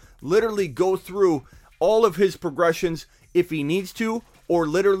to literally go through all of his progressions if he needs to, or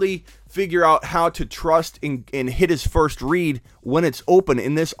literally figure out how to trust and hit his first read when it's open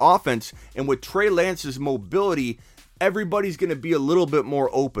in this offense, and with Trey Lance's mobility, everybody's going to be a little bit more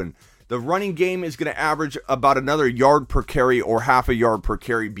open. The running game is going to average about another yard per carry or half a yard per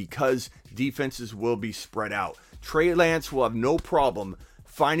carry, because defenses will be spread out. Trey Lance will have no problem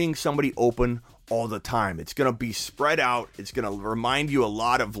finding somebody open all the time. It's going to be spread out. It's going to remind you a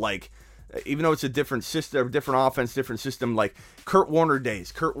lot of, like, even though it's a different system, different offense, different system, like Kurt Warner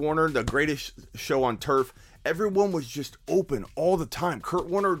days. Kurt Warner, the greatest show on turf, everyone was just open all the time. Kurt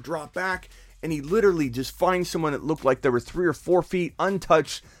Warner would drop back, and he literally just finds someone that looked like they were 3 or 4 feet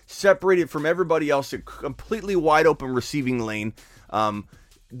untouched, separated from everybody else, a completely wide open receiving lane.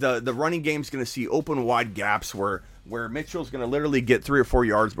 The running game's going to see open wide gaps where where Mitchell's going to literally get 3 or 4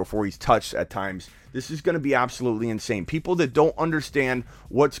 yards before he's touched at times. This is going to be absolutely insane. People that don't understand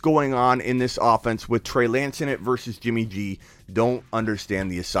what's going on in this offense with Trey Lance in it versus Jimmy G don't understand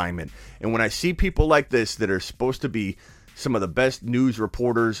the assignment. And when I see people like this that are supposed to be some of the best news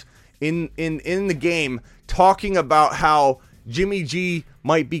reporters in the game talking about how Jimmy G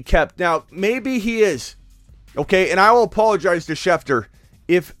might be kept. Now, maybe he is. Okay, and I will apologize to Schefter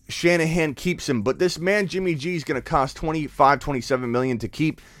if Shanahan keeps him. But this man, Jimmy G, is going to cost $27 million to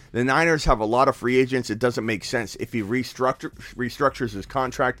keep. The Niners have a lot of free agents. It doesn't make sense. If he restructures his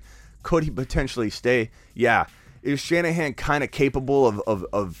contract, could he potentially stay? Yeah. Is Shanahan kind of capable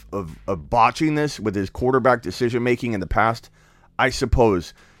of botching this with his quarterback decision-making in the past? I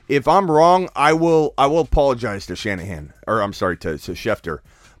suppose. If I'm wrong, I will apologize to Shanahan. Or I'm sorry, to Schefter.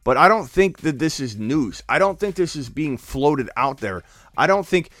 But I don't think that this is news. I don't think this is being floated out there. I don't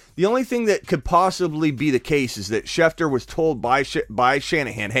think the only thing that could possibly be the case is that Schefter was told by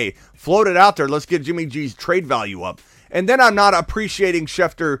Shanahan, hey, float it out there. Let's get Jimmy G's trade value up. And then I'm not appreciating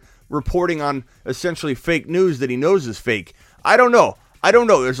Schefter reporting on essentially fake news that he knows is fake. I don't know.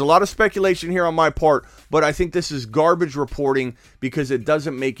 There's a lot of speculation here on my part, but I think this is garbage reporting because it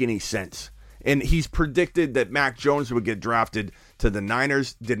doesn't make any sense. And he's predicted that Mac Jones would get drafted to the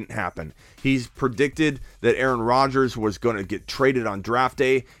Niners. Didn't happen. He's predicted that Aaron Rodgers was going to get traded on draft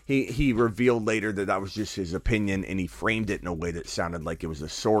day. He revealed later that was just his opinion, and he framed it in a way that sounded like it was a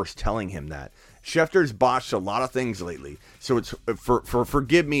source telling him that. Schefter's botched a lot of things lately, so it's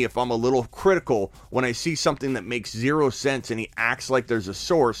forgive me if I'm a little critical when I see something that makes zero sense and he acts like there's a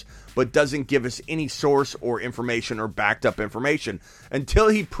source but doesn't give us any source or information or backed up information. Until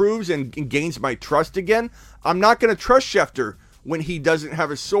he proves and gains my trust again, I'm not going to trust Schefter when he doesn't have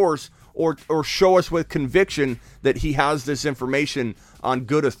a source or show us with conviction that he has this information on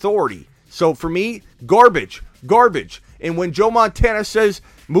good authority. So for me, garbage. And when Joe Montana says,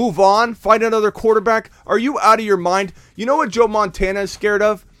 move on, find another quarterback, are you out of your mind? You know what Joe Montana is scared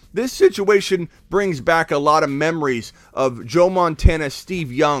of? This situation brings back a lot of memories of Joe Montana,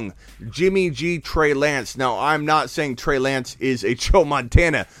 Steve Young, Jimmy G, Trey Lance. Now, I'm not saying Trey Lance is a Joe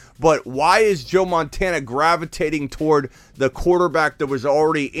Montana, but why is Joe Montana gravitating toward the quarterback that was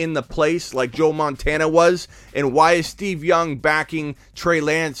already in the place like Joe Montana was? And why is Steve Young backing Trey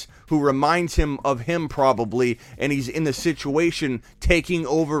Lance, who reminds him of him probably, and he's in the situation taking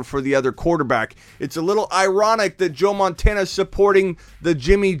over for the other quarterback? It's a little ironic that Joe Montana's supporting the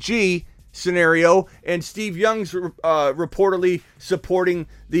Jimmy G scenario and Steve Young's reportedly supporting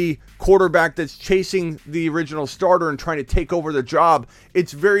the quarterback that's chasing the original starter and trying to take over the job.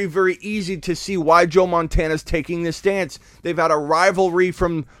 It's very, very easy to see why Joe Montana's taking this stance. They've had a rivalry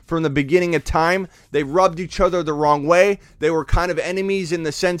from the beginning of time. They rubbed each other the wrong way. They were kind of enemies in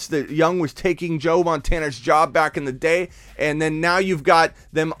the sense that Young was taking Joe Montana's job back in the day, and then now you've got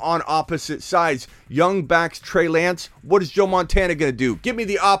them on opposite sides. Young backs Trey Lance. What is Joe Montana going to do? Give me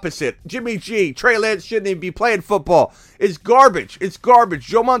the opposite. Jimmy G, Trey Lance shouldn't even be playing football. It's garbage.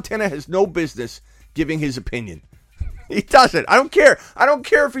 Joe Montana has no business giving his opinion. He doesn't. I don't care. I don't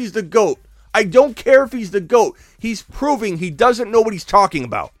care if he's the GOAT. He's proving he doesn't know what he's talking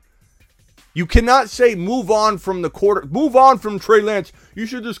about. You cannot say move on from Trey Lance. You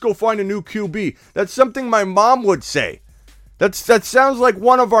should just go find a new QB. That's something my mom would say. That sounds like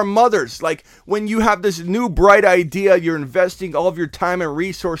one of our mothers. Like when you have this new bright idea, you're investing all of your time and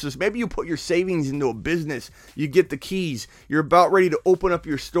resources. Maybe you put your savings into a business. You get the keys. You're about ready to open up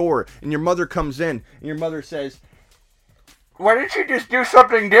your store. And your mother comes in and your mother says, why don't you just do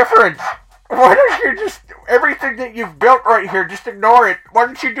something different? Why don't you just, everything that you've built right here, just ignore it. Why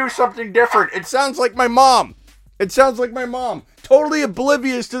don't you do something different? It sounds like my mom. Totally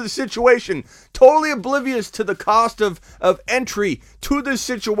oblivious to the situation. Totally oblivious to the cost of entry to this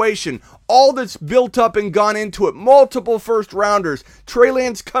situation. All that's built up and gone into it. Multiple first rounders. Trey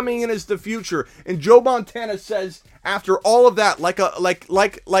Lance coming in as the future. And Joe Montana says, after all of that, like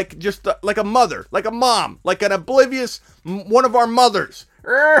a mother, like a mom, like an oblivious one of our mothers.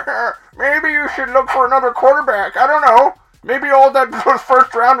 Maybe you should look for another quarterback. I don't know. Maybe all those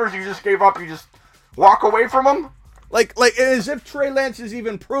first rounders you just gave up, you just walk away from them? Like as if Trey Lance is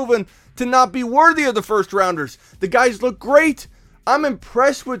even proven to not be worthy of the first rounders. The guys look great. I'm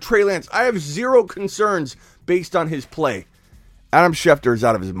impressed with Trey Lance. I have zero concerns based on his play. Adam Schefter is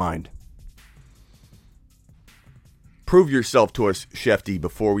out of his mind. Prove yourself to us, Shefty,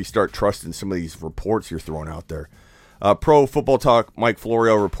 before we start trusting some of these reports you're throwing out there. Pro Football Talk, Mike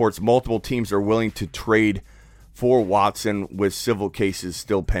Florio reports multiple teams are willing to trade for Watson with civil cases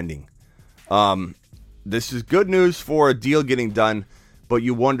still pending. This is good news for a deal getting done, but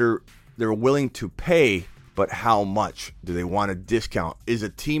you wonder they're willing to pay but how much do they want to discount? Is a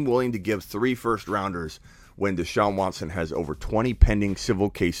team willing to give 3 first-rounders when Deshaun Watson has over 20 pending civil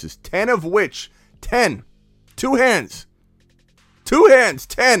cases, 10 of which, 10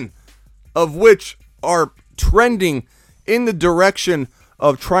 of which are trending in the direction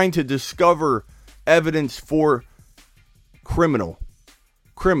of trying to discover evidence for criminal.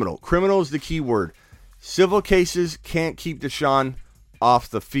 Criminal is the key word. Civil cases can't keep Deshaun off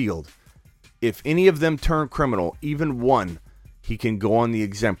the field. If any of them turn criminal, even one, he can go on the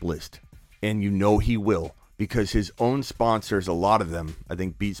exempt list. And you know he will, because his own sponsors, a lot of them, I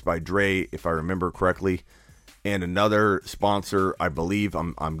think Beats by Dre, if I remember correctly, and another sponsor, I believe,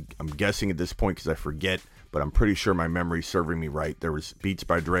 I'm guessing at this point because I forget, but I'm pretty sure my memory's serving me right. There was Beats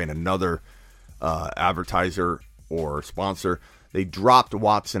by Dre and another advertiser or sponsor. They dropped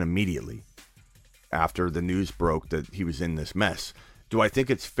Watson immediately after the news broke that he was in this mess. Do I think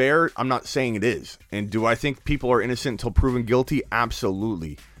it's fair? I'm not saying it is. And do I think people are innocent until proven guilty?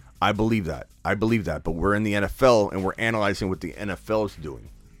 Absolutely. I believe that. But we're in the NFL and we're analyzing what the NFL is doing,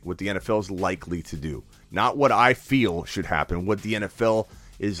 what the NFL is likely to do. Not what I feel should happen, what the NFL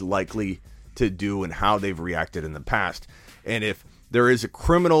is likely to do and how they've reacted in the past. And if there is a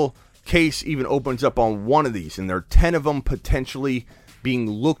criminal case even opens up on one of these, and there are 10 of them potentially being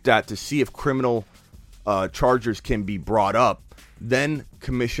looked at to see if criminal charges can be brought up, then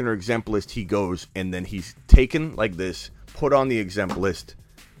commissioner exempt list he goes, and then he's taken like this, put on the exempt list,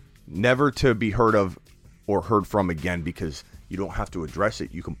 never to be heard of or heard from again, because you don't have to address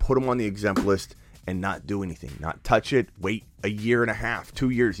it. You can put him on the exempt list and not do anything, not touch it, wait a year and a half, 2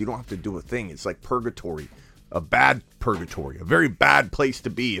 years. You don't have to do a thing. It's like purgatory. A bad purgatory, a very bad place to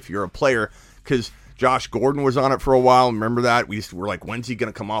be if you're a player, because Josh Gordon was on it for a while. Remember that? We're like, when's he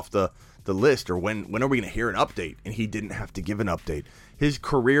going to come off the list, or when are we going to hear an update? And he didn't have to give an update. His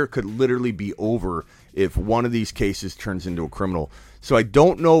career could literally be over if one of these cases turns into a criminal. So I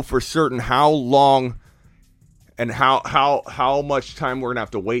don't know for certain how long and how much time we're going to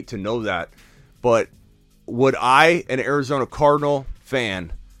have to wait to know that. But would I, an Arizona Cardinal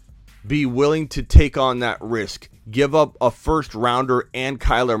fan, be willing to take on that risk, give up a first rounder and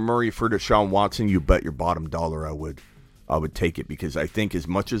Kyler Murray for Deshaun Watson? You bet your bottom dollar I would take it, because I think as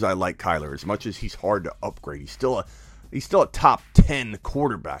much as I like Kyler, as much as he's hard to upgrade, he's still a top 10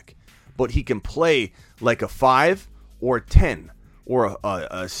 quarterback, but he can play like a 5 or a 10 or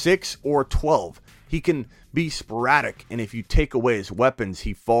a 6 or a 12. He can be sporadic, and if you take away his weapons,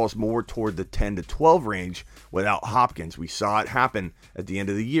 he falls more toward the 10 to 12 range without Hopkins. We saw it happen at the end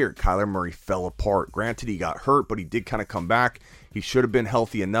of the year. Kyler Murray fell apart. Granted, he got hurt, but he did kind of come back. He should have been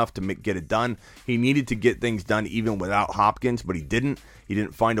healthy enough to get it done. He needed to get things done even without Hopkins, but he didn't. He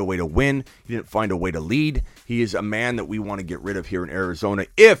didn't find a way to win. He didn't find a way to lead. He is a man that we want to get rid of here in Arizona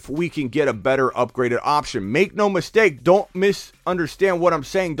if we can get a better upgraded option. Make no mistake. Don't misunderstand what I'm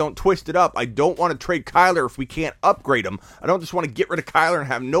saying. Don't twist it up. I don't want to trade Kyler if we can't upgrade him. I don't just want to get rid of Kyler and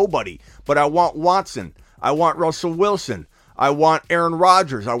have nobody, but I want Watson. I want Russell Wilson. I want Aaron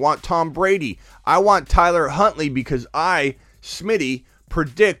Rodgers. I want Tom Brady. I want Tyler Huntley, because I, Smitty,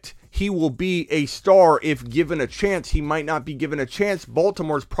 predict he will be a star if given a chance. He might not be given a chance.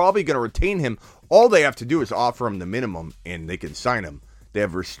 Baltimore's probably going to retain him. All they have to do is offer him the minimum, and they can sign him. They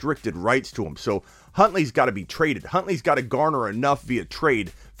have restricted rights to him. So Huntley's got to be traded. Huntley's got to garner enough via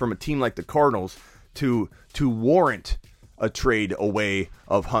trade from a team like the Cardinals to warrant a trade away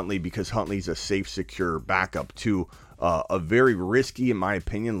of Huntley, because Huntley's a safe, secure backup to a very risky, in my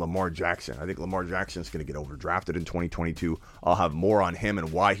opinion, Lamar Jackson. I think Lamar Jackson's going to get overdrafted in 2022. I'll have more on him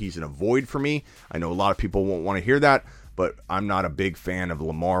and why he's an avoid for me. I know a lot of people won't want to hear that, but I'm not a big fan of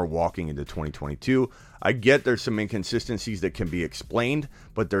Lamar walking into 2022. I get there's some inconsistencies that can be explained,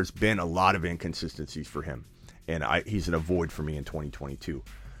 but there's been a lot of inconsistencies for him, and he's an avoid for me in 2022.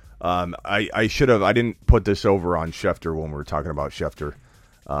 I didn't put this over on Schefter when we were talking about Schefter.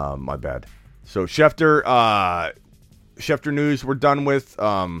 My bad. So Schefter news we're done with.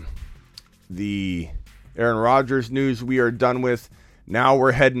 The Aaron Rodgers news we are done with. Now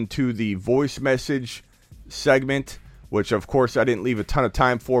we're heading to the voice message segment, which of course I didn't leave a ton of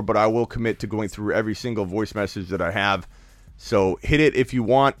time for, but I will commit to going through every single voice message that I have. So hit it if you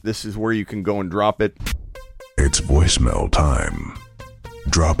want. This is where you can go and drop it. It's voicemail time.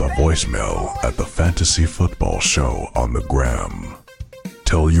 Drop a voicemail at the Fantasy Football Show on the gram.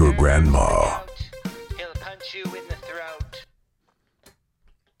 Tell your grandma. He'll punch you in the throat.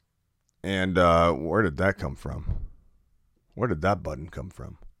 And where did that come from? Where did that button come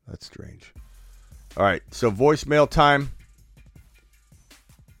from? That's strange. All right, so voicemail time.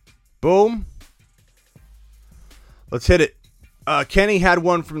 Boom. Let's hit it. Kenny had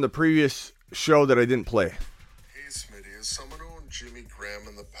one from the previous show that I didn't play. Hey Smitty, as someone who owned Jimmy Graham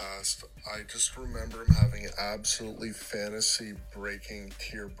in the past, I just remember him having an absolutely fantasy-breaking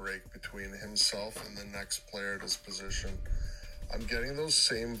tier break between himself and the next player at his position. I'm getting those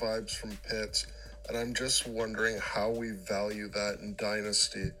same vibes from Pitts, and I'm just wondering how we value that in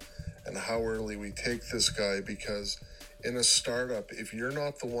Dynasty and how early we take this guy, because in a startup, if you're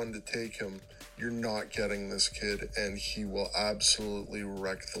not the one to take him, you're not getting this kid, and he will absolutely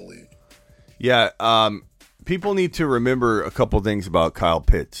wreck the league. Yeah, people need to remember a couple things about Kyle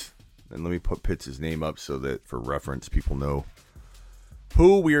Pitts. And let me put Pitts' name up so that for reference, people know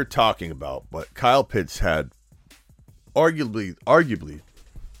who we are talking about. But Kyle Pitts had arguably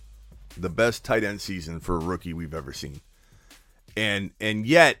the best tight end season for a rookie we've ever seen. And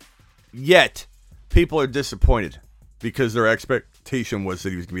yet people are disappointed because their expectation was that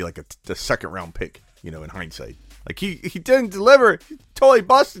he was going to be like the second round pick, in hindsight. Like, he didn't deliver. He totally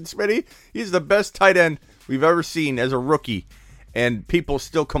busted, Smitty. He's the best tight end we've ever seen as a rookie. And people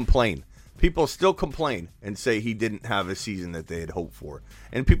still complain. People still complain and say he didn't have a season that they had hoped for.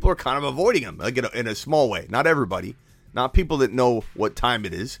 And people are kind of avoiding him, like in a small way. Not everybody. Not people that know what time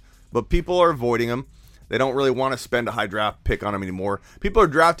it is. But people are avoiding him. They don't really want to spend a high draft pick on him anymore. People are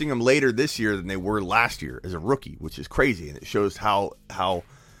drafting him later this year than they were last year as a rookie, which is crazy. And it shows how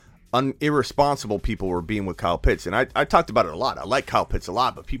irresponsible people were being with Kyle Pitts. And I talked about it a lot. I like Kyle Pitts a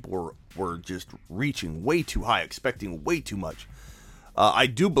lot, but people were just reaching way too high, expecting way too much. I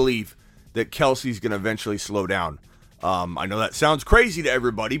do believe that Kelsey's going to eventually slow down. I know that sounds crazy to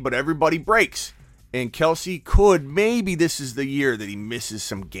everybody, but everybody breaks. And Kelsey could, maybe this is the year that he misses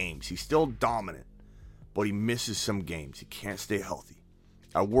some games. He's still dominant, but he misses some games. He can't stay healthy.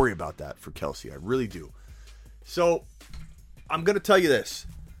 I worry about that for Kelsey. I really do. So I'm going to tell you this.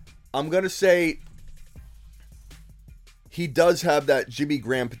 I'm going to say he does have that Jimmy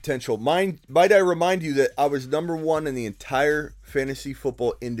Graham potential. Might I remind you that I was number one in the entire fantasy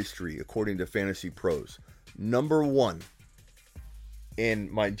football industry, according to Fantasy Pros. Number one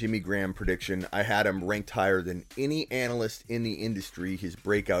in my Jimmy Graham prediction. I had him ranked higher than any analyst in the industry his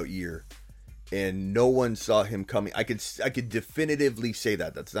breakout year. And no one saw him coming. I could definitively say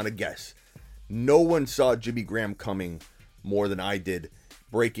that. That's not a guess. No one saw Jimmy Graham coming more than I did,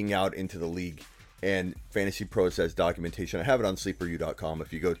 breaking out into the league. And Fantasy Pros has documentation. I have it on sleeperu.com.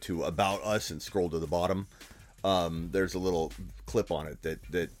 If you go to About Us and scroll to the bottom, there's a little clip on it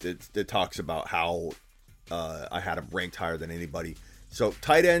that talks about how I had him ranked higher than anybody. So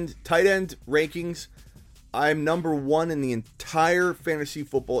tight end rankings, I'm number one in the entire fantasy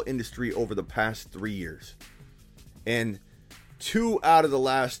football industry over the past 3 years. And 2 out of the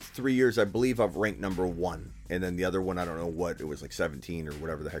last 3 years, I believe I've ranked number one. And then the other one, I don't know what, it was like 17 or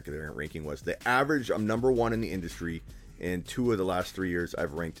whatever the heck their ranking was. The average, I'm number one in the industry. And 2 of the last 3 years,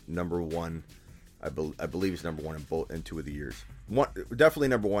 I've ranked number one. I believe it's number one in 2 of the years. Definitely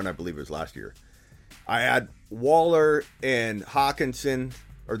number one, I believe it was last year. I had Waller and Hawkinson,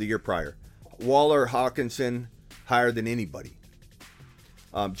 or the year prior. Waller, Hawkinson, higher than anybody.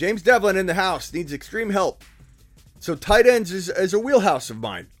 James Devlin in the house, needs extreme help. So tight ends is a wheelhouse of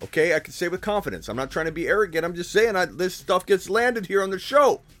mine, okay? I can say with confidence. I'm not trying to be arrogant. I'm just saying this stuff gets landed here on the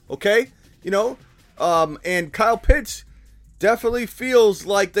show, okay? And Kyle Pitts definitely feels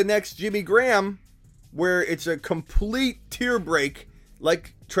like the next Jimmy Graham, where it's a complete tier break,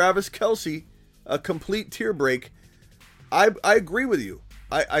 like Travis Kelce, a complete tier break. I agree with you.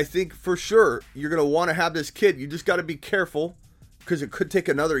 I think for sure you're going to want to have this kid. You just got to be careful because it could take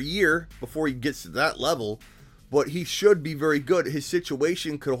another year before he gets to that level. But he should be very good. His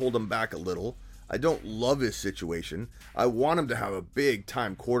situation could hold him back a little. I don't love his situation. I want him to have a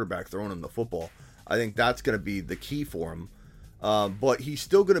big-time quarterback throwing him the football. I think that's going to be the key for him. But he's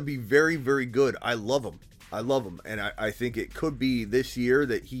still going to be very, very good. I love him. And I think it could be this year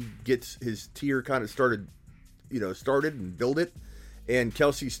that he gets his tier kind of started and build it. And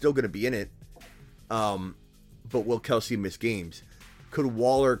Kelsey's still going to be in it. But will Kelsey miss games? Could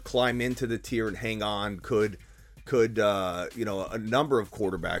Waller climb into the tier and hang on? Could a number of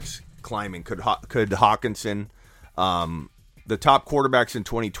quarterbacks climbing? Could Hawkinson? The top quarterbacks in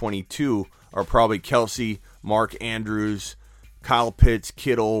 2022 are probably Kelsey, Mark Andrews, Kyle Pitts,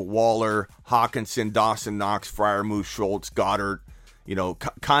 Kittle, Waller, Hawkinson, Dawson Knox, Freiermuth, Schultz, Goddard.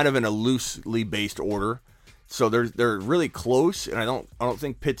 Kind of in a loosely based order. So they're really close, and I don't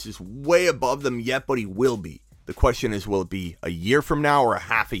think Pitts is way above them yet, but he will be. The question is, will it be a year from now or a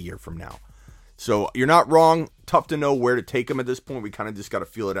half a year from now? So you're not wrong. Tough to know where to take him at this point. We kind of just got to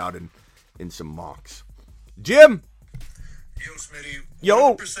feel it out in some mocks. Jim! Yo, Smitty. Yo. What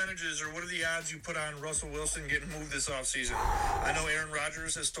are the percentages or what are the odds you put on Russell Wilson getting moved this offseason? I know Aaron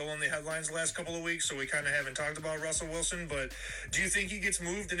Rodgers has stolen the headlines the last couple of weeks, so we kind of haven't talked about Russell Wilson, but do you think he gets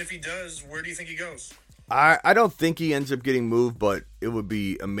moved? And if he does, where do you think he goes? I don't think he ends up getting moved, but it would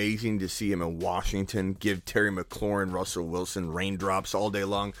be amazing to see him in Washington. Give Terry McLaurin, Russell Wilson raindrops all day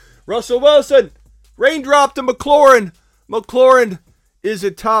long. Russell Wilson, raindrop to McLaurin. McLaurin is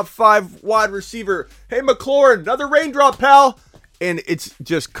a top 5 wide receiver. Hey, McLaurin, another raindrop, pal. And it's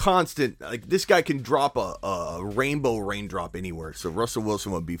just constant. Like, this guy can drop a rainbow raindrop anywhere. So Russell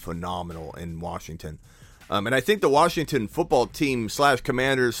Wilson would be phenomenal in Washington. And I think the Washington football team /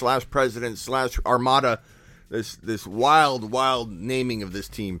 Commanders / Presidents / Armada, this wild naming of this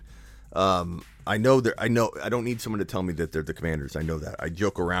team. I know I don't need someone to tell me that they're the Commanders. I know that. I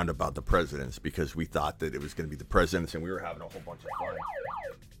joke around about the Presidents because we thought that it was going to be the Presidents, and we were having a whole bunch of fun.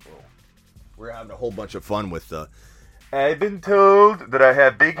 We were having a whole bunch of fun with the. I've been told that I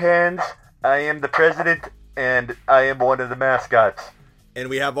have big hands. I am the president, and I am one of the mascots. And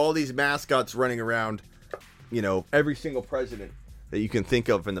we have all these mascots running around. You know, every single president that you can think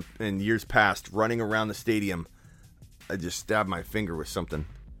of in years past running around the stadium. I just stabbed my finger with something.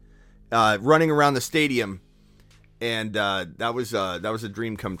 Running around the stadium, and that was a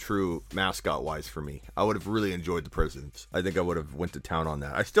dream come true mascot wise for me. I would have really enjoyed the Presidents. I think I would have went to town on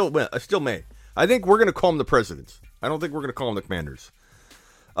that. I still may. I think we're gonna call them the Presidents. I don't think we're gonna call them the Commanders.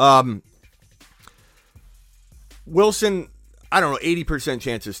 Wilson. I don't know, 80%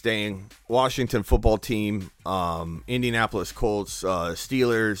 chance of staying. Washington football team, Indianapolis Colts,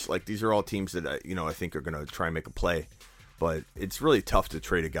 Steelers. Like, these are all teams that I think are going to try and make a play. But it's really tough to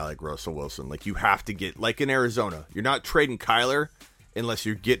trade a guy like Russell Wilson. Like, you have to get, like in Arizona, you're not trading Kyler unless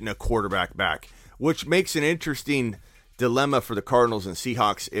you're getting a quarterback back, which makes an interesting dilemma for the Cardinals and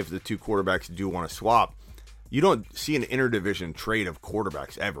Seahawks if the two quarterbacks do want to swap. You don't see an interdivision trade of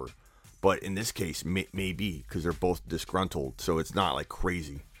quarterbacks ever. But in this case, maybe, because they're both disgruntled, so it's not like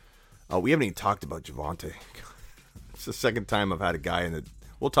crazy. We haven't even talked about Javonte. It's the second time I've had a guy in the.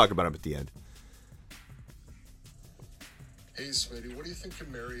 We'll talk about him at the end. Hey, Smitty, what do you think of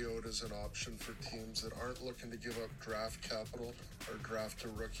Mariota as an option for teams that aren't looking to give up draft capital or draft a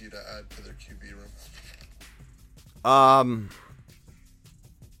rookie to add to their QB room?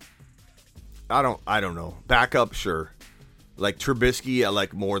 I don't know. Backup, sure. Like Trubisky, I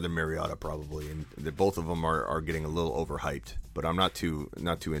like more than Mariota probably, and both of them are getting a little overhyped. But I'm not too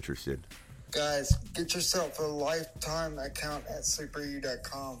interested. Guys, get yourself a lifetime account at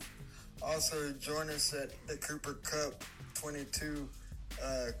superu.com. Also, join us at the Cooper Cup 22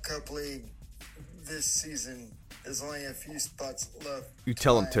 Cup League this season. There's only a few spots left. You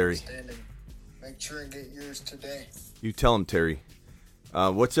tell him, Terry. Make sure and get yours today. You tell him, Terry.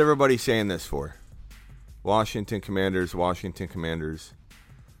 What's everybody saying this for? Washington Commanders, Washington Commanders.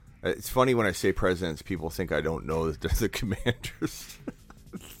 It's funny when I say Presidents, people think I don't know that they're the Commanders.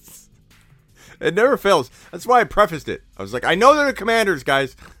 It never fails. That's why I prefaced it. I was like, I know they're the Commanders,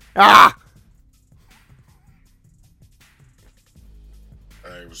 guys. Ah!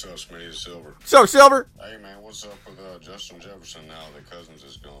 Hey, what's up, Smitty? It's Silver. So, Silver. Hey, man, what's up with Justin Jefferson now that Cousins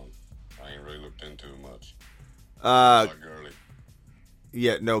is gone? I ain't really looked into it much. Girly.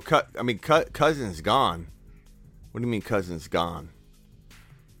 Yeah, no, Cousins gone. What do you mean Cousins gone?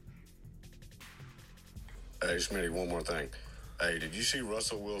 Hey, Smitty, one more thing. Hey, did you see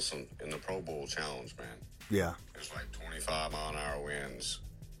Russell Wilson in the Pro Bowl challenge, man? Yeah. It was like 25-mile-an-hour winds,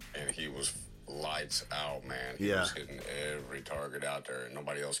 and he was lights out, man. He Yeah. was hitting every target out there, and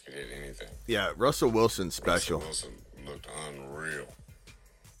nobody else could hit anything. Yeah, Russell Wilson's special. Russell Wilson looked unreal.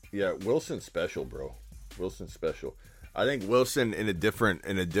 Yeah, Wilson's special, bro. Wilson's special. I think Wilson in a different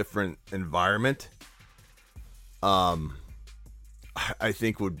environment, I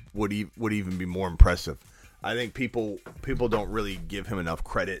think would even be more impressive. I think people don't really give him enough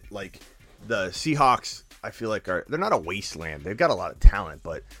credit. Like the Seahawks, I feel like they're not a wasteland. They've got a lot of talent,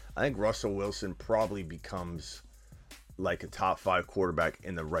 but I think Russell Wilson probably becomes like a top 5 quarterback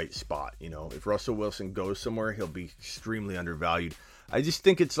in the right spot. You know, if Russell Wilson goes somewhere, he'll be extremely undervalued. I just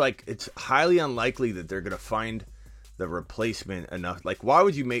think it's highly unlikely that they're gonna find the replacement enough. Like, why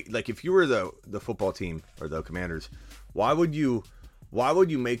would you make, like, if you were the football team or the Commanders, why would you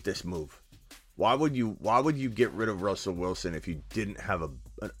make this move? Why would you get rid of Russell Wilson if you didn't have an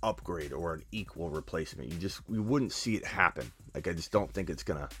upgrade or an equal replacement? You wouldn't see it happen. Like, I just don't think it's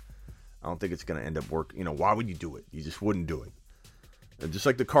gonna end up working. You know, why would you do it? You just wouldn't do it. And just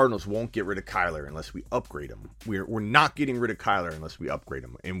like the Cardinals won't get rid of Kyler unless we upgrade him. We're not getting rid of Kyler unless we upgrade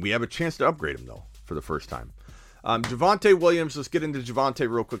him. And we have a chance to upgrade him, though, for the first time. Javonte Williams, let's get into Javonte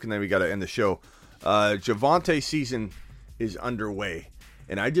real quick, and then we got to end the show. Javonte's season is underway.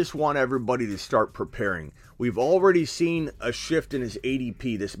 And I just want everybody to start preparing. We've already seen a shift in his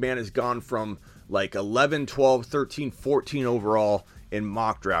ADP. This man has gone from like 11, 12, 13, 14 overall in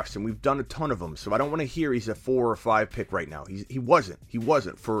mock drafts. And we've done a ton of them. So I don't want to hear he's a 4 or 5 pick right now. He wasn't. He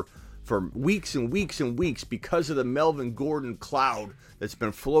wasn't for weeks and weeks and weeks because of the Melvin Gordon cloud that's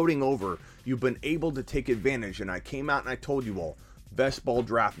been floating over. You've been able to take advantage. And I came out and I told you all, best ball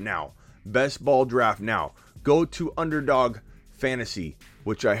draft now. Best ball draft now. Go to Underdog Fantasy,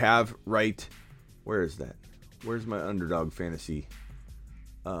 which I have right. Where is that? Where's my Underdog Fantasy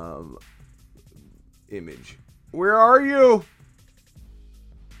image? Where are you?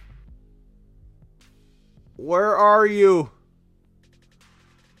 Where are you?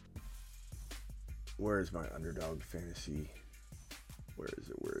 Where is my Underdog Fantasy? Where is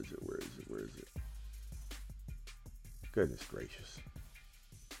it? Where is it? Where is it? Where is it? Goodness gracious.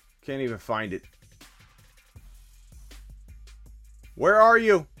 Can't even find it. Where are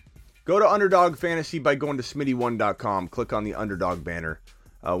you? Go to Underdog Fantasy by going to smitty1.com. Click on the Underdog banner.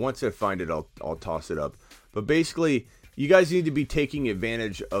 Once I find it, I'll toss it up. But basically, you guys need to be taking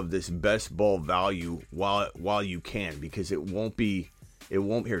advantage of this best ball value while you can, because it won't. Here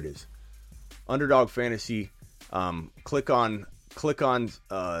it is. Underdog Fantasy. Click on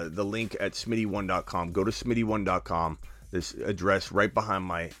the link at smitty1.com. Go to smitty1.com. This address right behind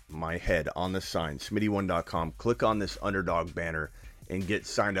my head on the sign, smitty1.com. Click on this Underdog banner and get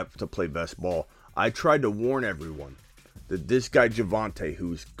signed up to play best ball. I tried to warn everyone that this guy Javonte,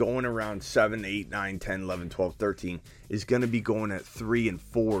 who's going around 7, 8, 9, 10, 11, 12, 13, is going to be going at 3 and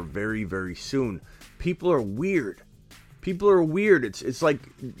 4 very, very soon. People are weird. It's like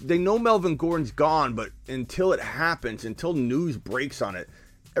they know Melvin Gordon's gone, but until it happens, until news breaks on it,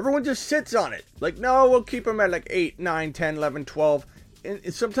 everyone just sits on it. Like, no, we'll keep him at like 8, 9, 10, 11, 12.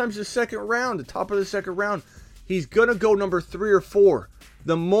 And sometimes the second round, the top of the second round, he's going to go number 3 or 4.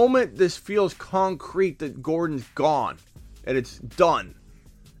 The moment this feels concrete that Gordon's gone and it's done,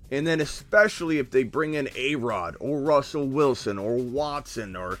 and then especially if they bring in A-Rod or Russell Wilson or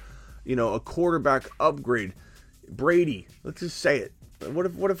Watson or, a quarterback upgrade, Brady, let's just say it.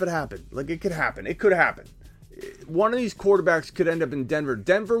 What if it happened? Like, it could happen. It could happen. One of these quarterbacks could end up in Denver.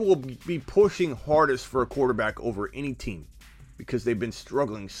 Denver will be pushing hardest for a quarterback over any team because they've been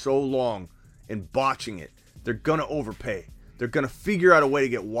struggling so long and botching it. They're going to overpay. They're going to figure out a way to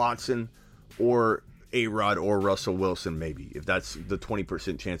get Watson or A-Rod or Russell Wilson, maybe, if that's the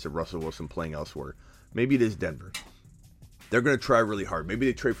 20% chance of Russell Wilson playing elsewhere. Maybe it is Denver. They're going to try really hard. Maybe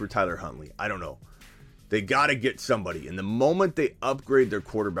they trade for Tyler Huntley. I don't know. They got to get somebody. And the moment they upgrade their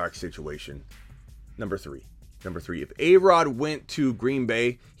quarterback situation, number three, if A-Rod went to Green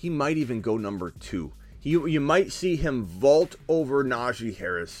Bay, he might even go number 2. You might see him vault over Najee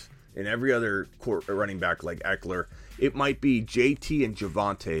Harris and every other running back like Eckler. It might be JT and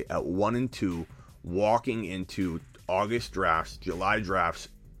Javonte at 1 and 2 walking into August drafts, July drafts,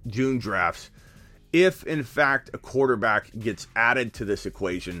 June drafts. If, in fact, a quarterback gets added to this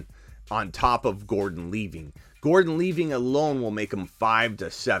equation on top of Gordon leaving. Gordon leaving alone will make him 5 to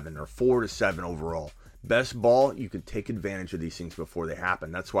 7 or 4 to 7 overall. Best ball, you can take advantage of these things before they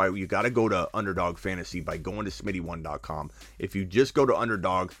happen. That's why you got to go to Underdog Fantasy by going to smitty1.com. If you just go to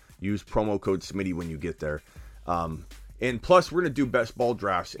Underdog, use promo code Smitty when you get there. And plus, we're going to do best ball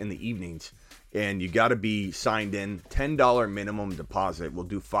drafts in the evenings. And you got to be signed in. $10 minimum deposit. We'll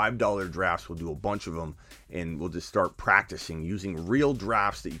do $5 drafts. We'll do a bunch of them. And we'll just start practicing using real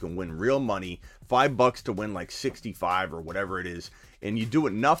drafts that you can win real money. $5 to win like 65 or whatever it is. And you do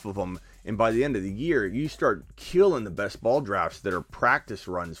enough of them. And by the end of the year, you start killing the best ball drafts that are practice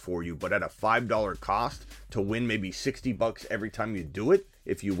runs for you, but at a $5 cost to win maybe $60 every time you do it.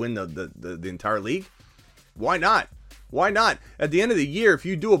 If you win the entire league, why not? Why not? At the end of the year, if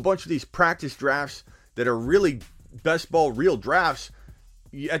you do a bunch of these practice drafts that are really best ball real drafts,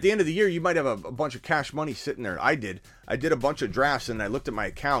 at the end of the year, you might have a bunch of cash money sitting there. I did a bunch of drafts, and I looked at my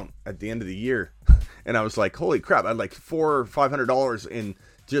account at the end of the year, and I was like, holy crap, I had like $400 or $500 in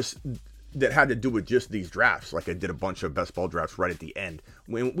just that had to do with just these drafts. Like, I did a bunch of best ball drafts right at the end.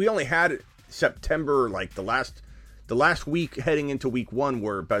 We only had September, like the last week heading into week 1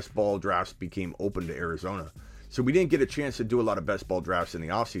 where best ball drafts became open to Arizona. So we didn't get a chance to do a lot of best ball drafts in the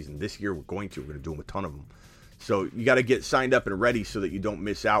offseason. This year we're going to do a ton of them. So you got to get signed up and ready so that you don't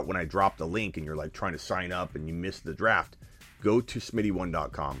miss out when I drop the link and you're like trying to sign up and you miss the draft. Go to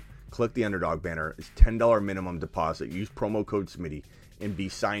smitty1.com. Click the Underdog banner. It's $10 minimum deposit. Use promo code Smitty and be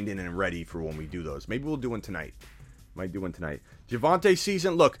signed in and ready for when we do those. Maybe we'll do one tonight. Might do one tonight. Javonte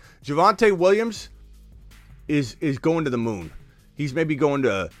season. Look, Javonte Williams is going to the moon. He's maybe going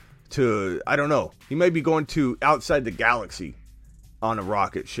to I don't know. He may be going to outside the galaxy on a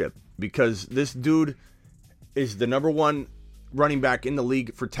rocket ship, because this dude is the number one running back in the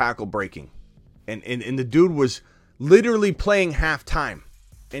league for tackle breaking. And the dude was literally playing halftime,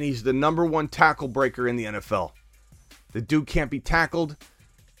 and he's the number one tackle breaker in the NFL. The dude can't be tackled.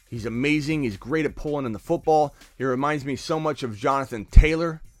 He's amazing. He's great at pulling in the football. He reminds me so much of Jonathan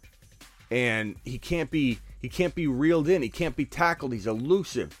Taylor, and he can't be reeled in. He can't be tackled. He's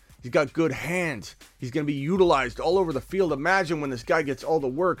elusive. He's got good hands. He's going to be utilized all over the field. Imagine when this guy gets all the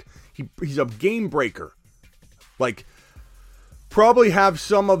work. He's a game breaker. Like, probably have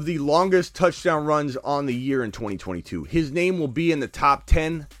some of the longest touchdown runs on the year in 2022. His name will be in the top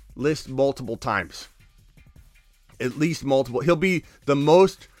 10 list multiple times. At least multiple. He'll be the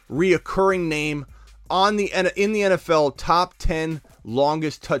most reoccurring name in the NFL top 10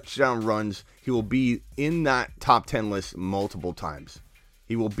 longest touchdown runs. He will be in that top 10 list multiple times.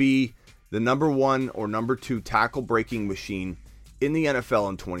 He will be the number 1 or number 2 tackle breaking machine in the NFL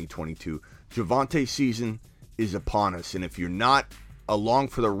in 2022. Javonte season is upon us, and if you're not along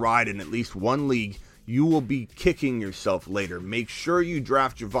for the ride in at least one league, you will be kicking yourself later. Make sure you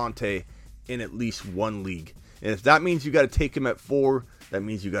draft Javonte in at least one league. And if that means you got to take him at 4, that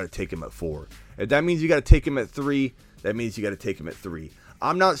means you got to take him at 4. If that means you got to take him at 3, that means you got to take him at 3.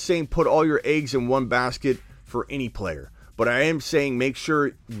 I'm not saying put all your eggs in one basket for any player, but I am saying make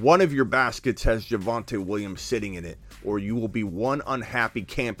sure one of your baskets has Javonte Williams sitting in it, or you will be one unhappy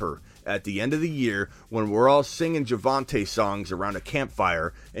camper at the end of the year when we're all singing Javonte songs around a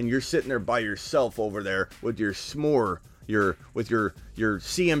campfire, and you're sitting there by yourself over there with your s'more, your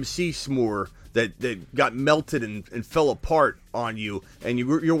CMC s'more that got melted and fell apart on you, and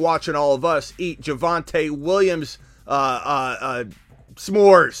you're watching all of us eat Javonte Williams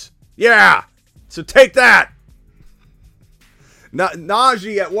s'mores. Yeah, so take that.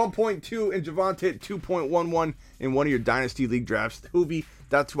 Najee at 1.2 and Javonte at 2.11 in one of your Dynasty League drafts. Hoovy,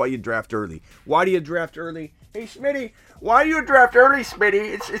 that's why you draft early. Why do you draft early? Hey, Smitty, why do you draft early,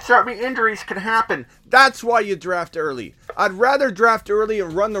 Smitty? I mean, injuries can happen. That's why you draft early. I'd rather draft early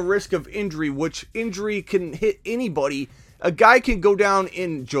and run the risk of injury, which injury can hit anybody. A guy can go down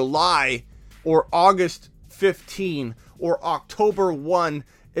in July or August 15 or October 1,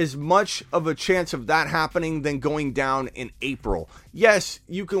 as much of a chance of that happening than going down in April. Yes,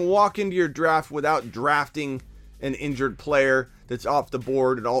 you can walk into your draft without drafting an injured player that's off the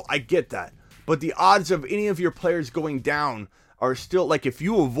board and all. I get that. But the odds of any of your players going down are still, like, if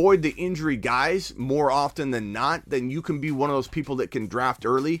you avoid the injury guys more often than not, then you can be one of those people that can draft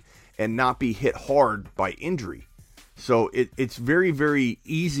early and not be hit hard by injury. So it's very, very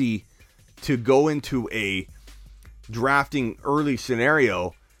easy to go into a drafting early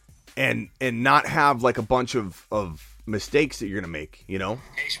scenario and not have like a bunch of mistakes that you're going to make, you know?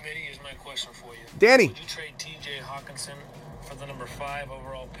 Hey, Schmitty, here's my question for you. Danny. Would you trade T.J. Hawkinson for the number 5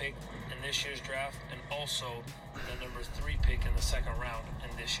 overall pick in this year's draft, and also the number 3 pick in the second round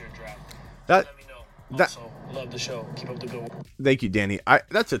in this year's draft? Let me know. Also, love the show. Keep up the good work. Thank you, Danny.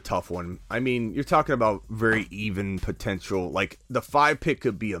 That's a tough one. I mean, you're talking about very even potential. Like, the 5 pick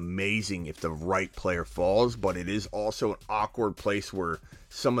could be amazing if the right player falls, but it is also an awkward place where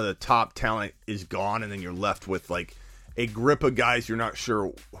some of the top talent is gone, and then you're left with, like, a grip of guys you're not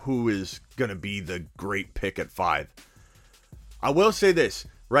sure who is going to be the great pick at 5. I will say this.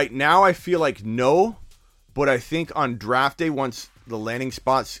 Right now, I feel like no, but I think on draft day, once the landing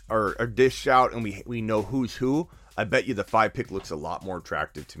spots are dished out and we know who's who, I bet you the 5 pick looks a lot more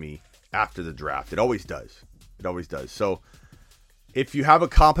attractive to me after the draft. It always does. It always does. So if you have a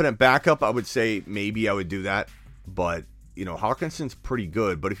competent backup, I would say maybe I would do that. But, you know, Hawkinson's pretty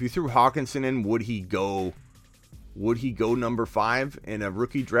good. But if you threw Hawkinson in, would he go number 5 in a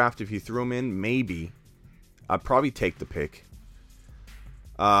rookie draft if you threw him in? Maybe. I'd probably take the pick.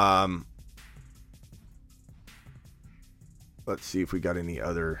 Let's see if we got any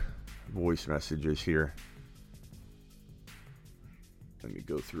other voice messages here. Let me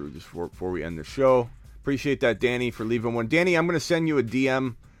go through just before we end the show. Appreciate that, Danny, for leaving one. Danny, I'm going to send you a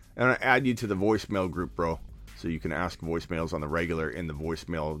DM and I'll add you to the voicemail group, bro, so you can ask voicemails on the regular in the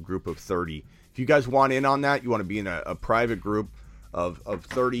voicemail group of 30. If you guys want in on that, you want to be in a private group of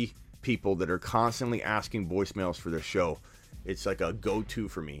 30 people that are constantly asking voicemails for the show. It's like a go-to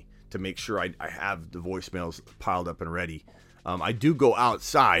for me to make sure I have the voicemails piled up and ready. I do go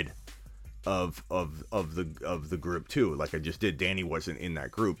outside of the group too, like I just did. Danny wasn't in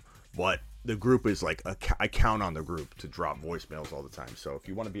that group, but the group is like I count on the group to drop voicemails all the time. So if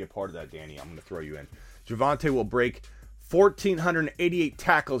you want to be a part of that, Danny, I'm going to throw you in. Javonte will break 1,488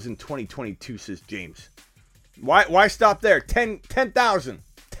 tackles in 2022, says James. Why stop there? 10,000.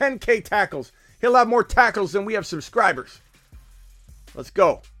 10K tackles. He'll have more tackles than we have subscribers. Let's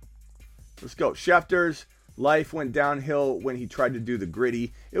go. Let's go. Schefter's life went downhill when he tried to do the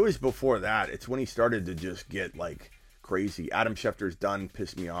gritty. It was before that. It's when he started to just get like crazy. Adam Schefter's done.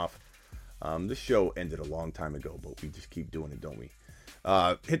 Pissed me off. This show ended a long time ago, but we just keep doing it, don't we?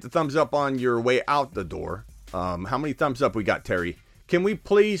 Hit the thumbs up on your way out the door. How many thumbs up we got, Terry? Can we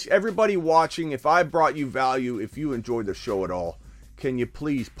please, everybody watching, if I brought you value, if you enjoyed the show at all, can you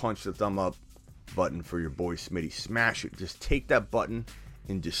please punch the thumb up button for your boy Smitty? Smash it. Just take that button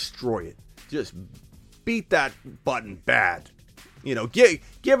and destroy it. Just beat that button bad. You know, give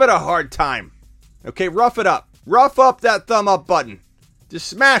it a hard time. Okay, rough it up. Rough up that thumb up button. Just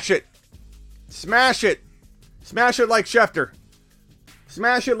smash it. Smash it. Smash it like Schefter.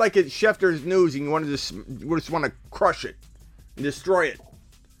 Smash it like it's Schefter's news and you just want to crush it and destroy it.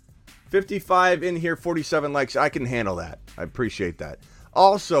 55 in here, 47 likes. I can handle that. I appreciate that.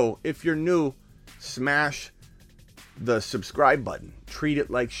 Also, if you're new, smash the subscribe button. Treat it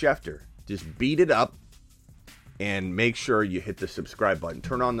like Schefter. Just beat it up and make sure you hit the subscribe button.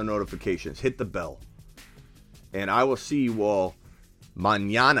 Turn on the notifications. Hit the bell. And I will see you all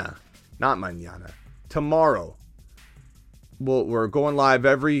tomorrow. Well, we're going live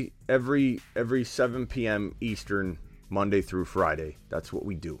every 7 p.m. Eastern, Monday through Friday. That's what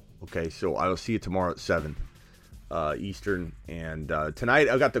we do. Okay, so I will see you tomorrow at 7 Eastern. And tonight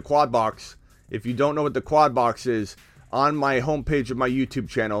I got the quad box. If you don't know what the quad box is, on my homepage of my YouTube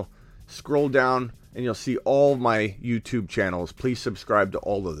channel, scroll down and you'll see all of my YouTube channels. Please subscribe to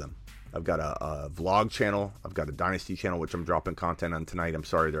all of them. I've got a vlog channel. I've got a Dynasty channel, which I'm dropping content on tonight. I'm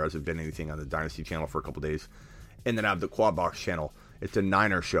sorry there hasn't been anything on the Dynasty channel for a couple days. And then I have the Quad Box channel. It's a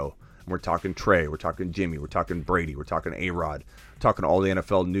Niner show. We're talking Trey. We're talking Jimmy. We're talking Brady. We're talking A-Rod. We're talking all the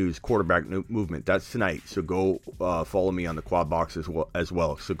NFL news, quarterback movement. That's tonight. So go follow me on the Quad Box as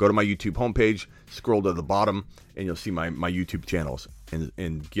well. So go to my YouTube homepage, scroll to the bottom, and you'll see my YouTube channels.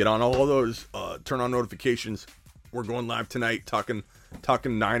 And get on all of those. Turn on notifications. We're going live tonight talking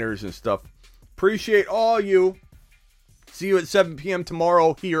Niners and stuff. Appreciate all you. See you at 7 p.m.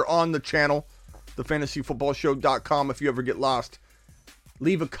 tomorrow here on the channel, thefantasyfootballshow.com. If you ever get lost,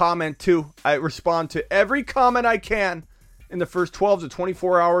 leave a comment too. I respond to every comment I can in the first 12 to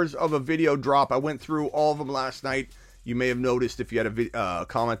 24 hours of a video drop. I went through all of them last night. You may have noticed if you had a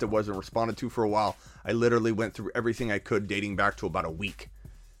comment that wasn't responded to for a while. I literally went through everything I could dating back to about a week.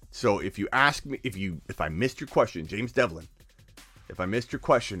 So if you ask me, if I missed your question, James Devlin, if I missed your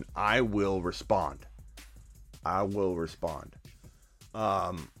question, I will respond. I will respond.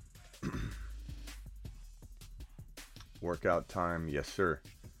 Workout time. Yes, sir.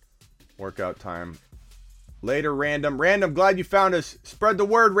 Workout time. Later, Random. Random, glad you found us. Spread the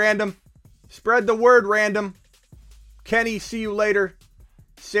word, Random. Spread the word, Random. Kenny, see you later.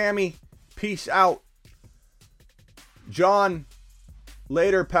 Sammy, peace out. John,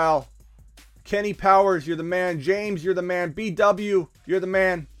 later, pal. Kenny Powers, you're the man. James, you're the man. BW, you're the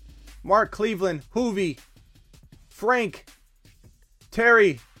man. Mark Cleveland, Hoovy, Frank,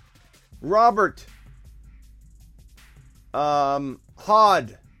 Terry, Robert,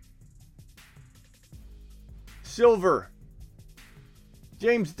 Hod, Silver,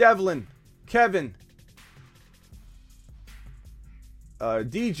 James Devlin, Kevin,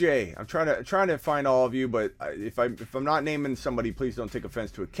 DJ. I'm trying to find all of you, but if I'm not naming somebody, please don't take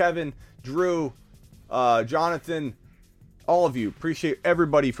offense to it. Kevin, Drew, Jonathan, all of you. Appreciate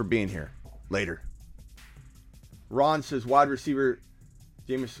everybody for being here. Later. Ron says wide receiver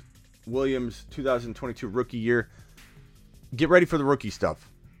James Williams 2022 rookie year. Get ready for the rookie stuff,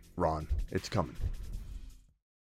 Ron. It's coming.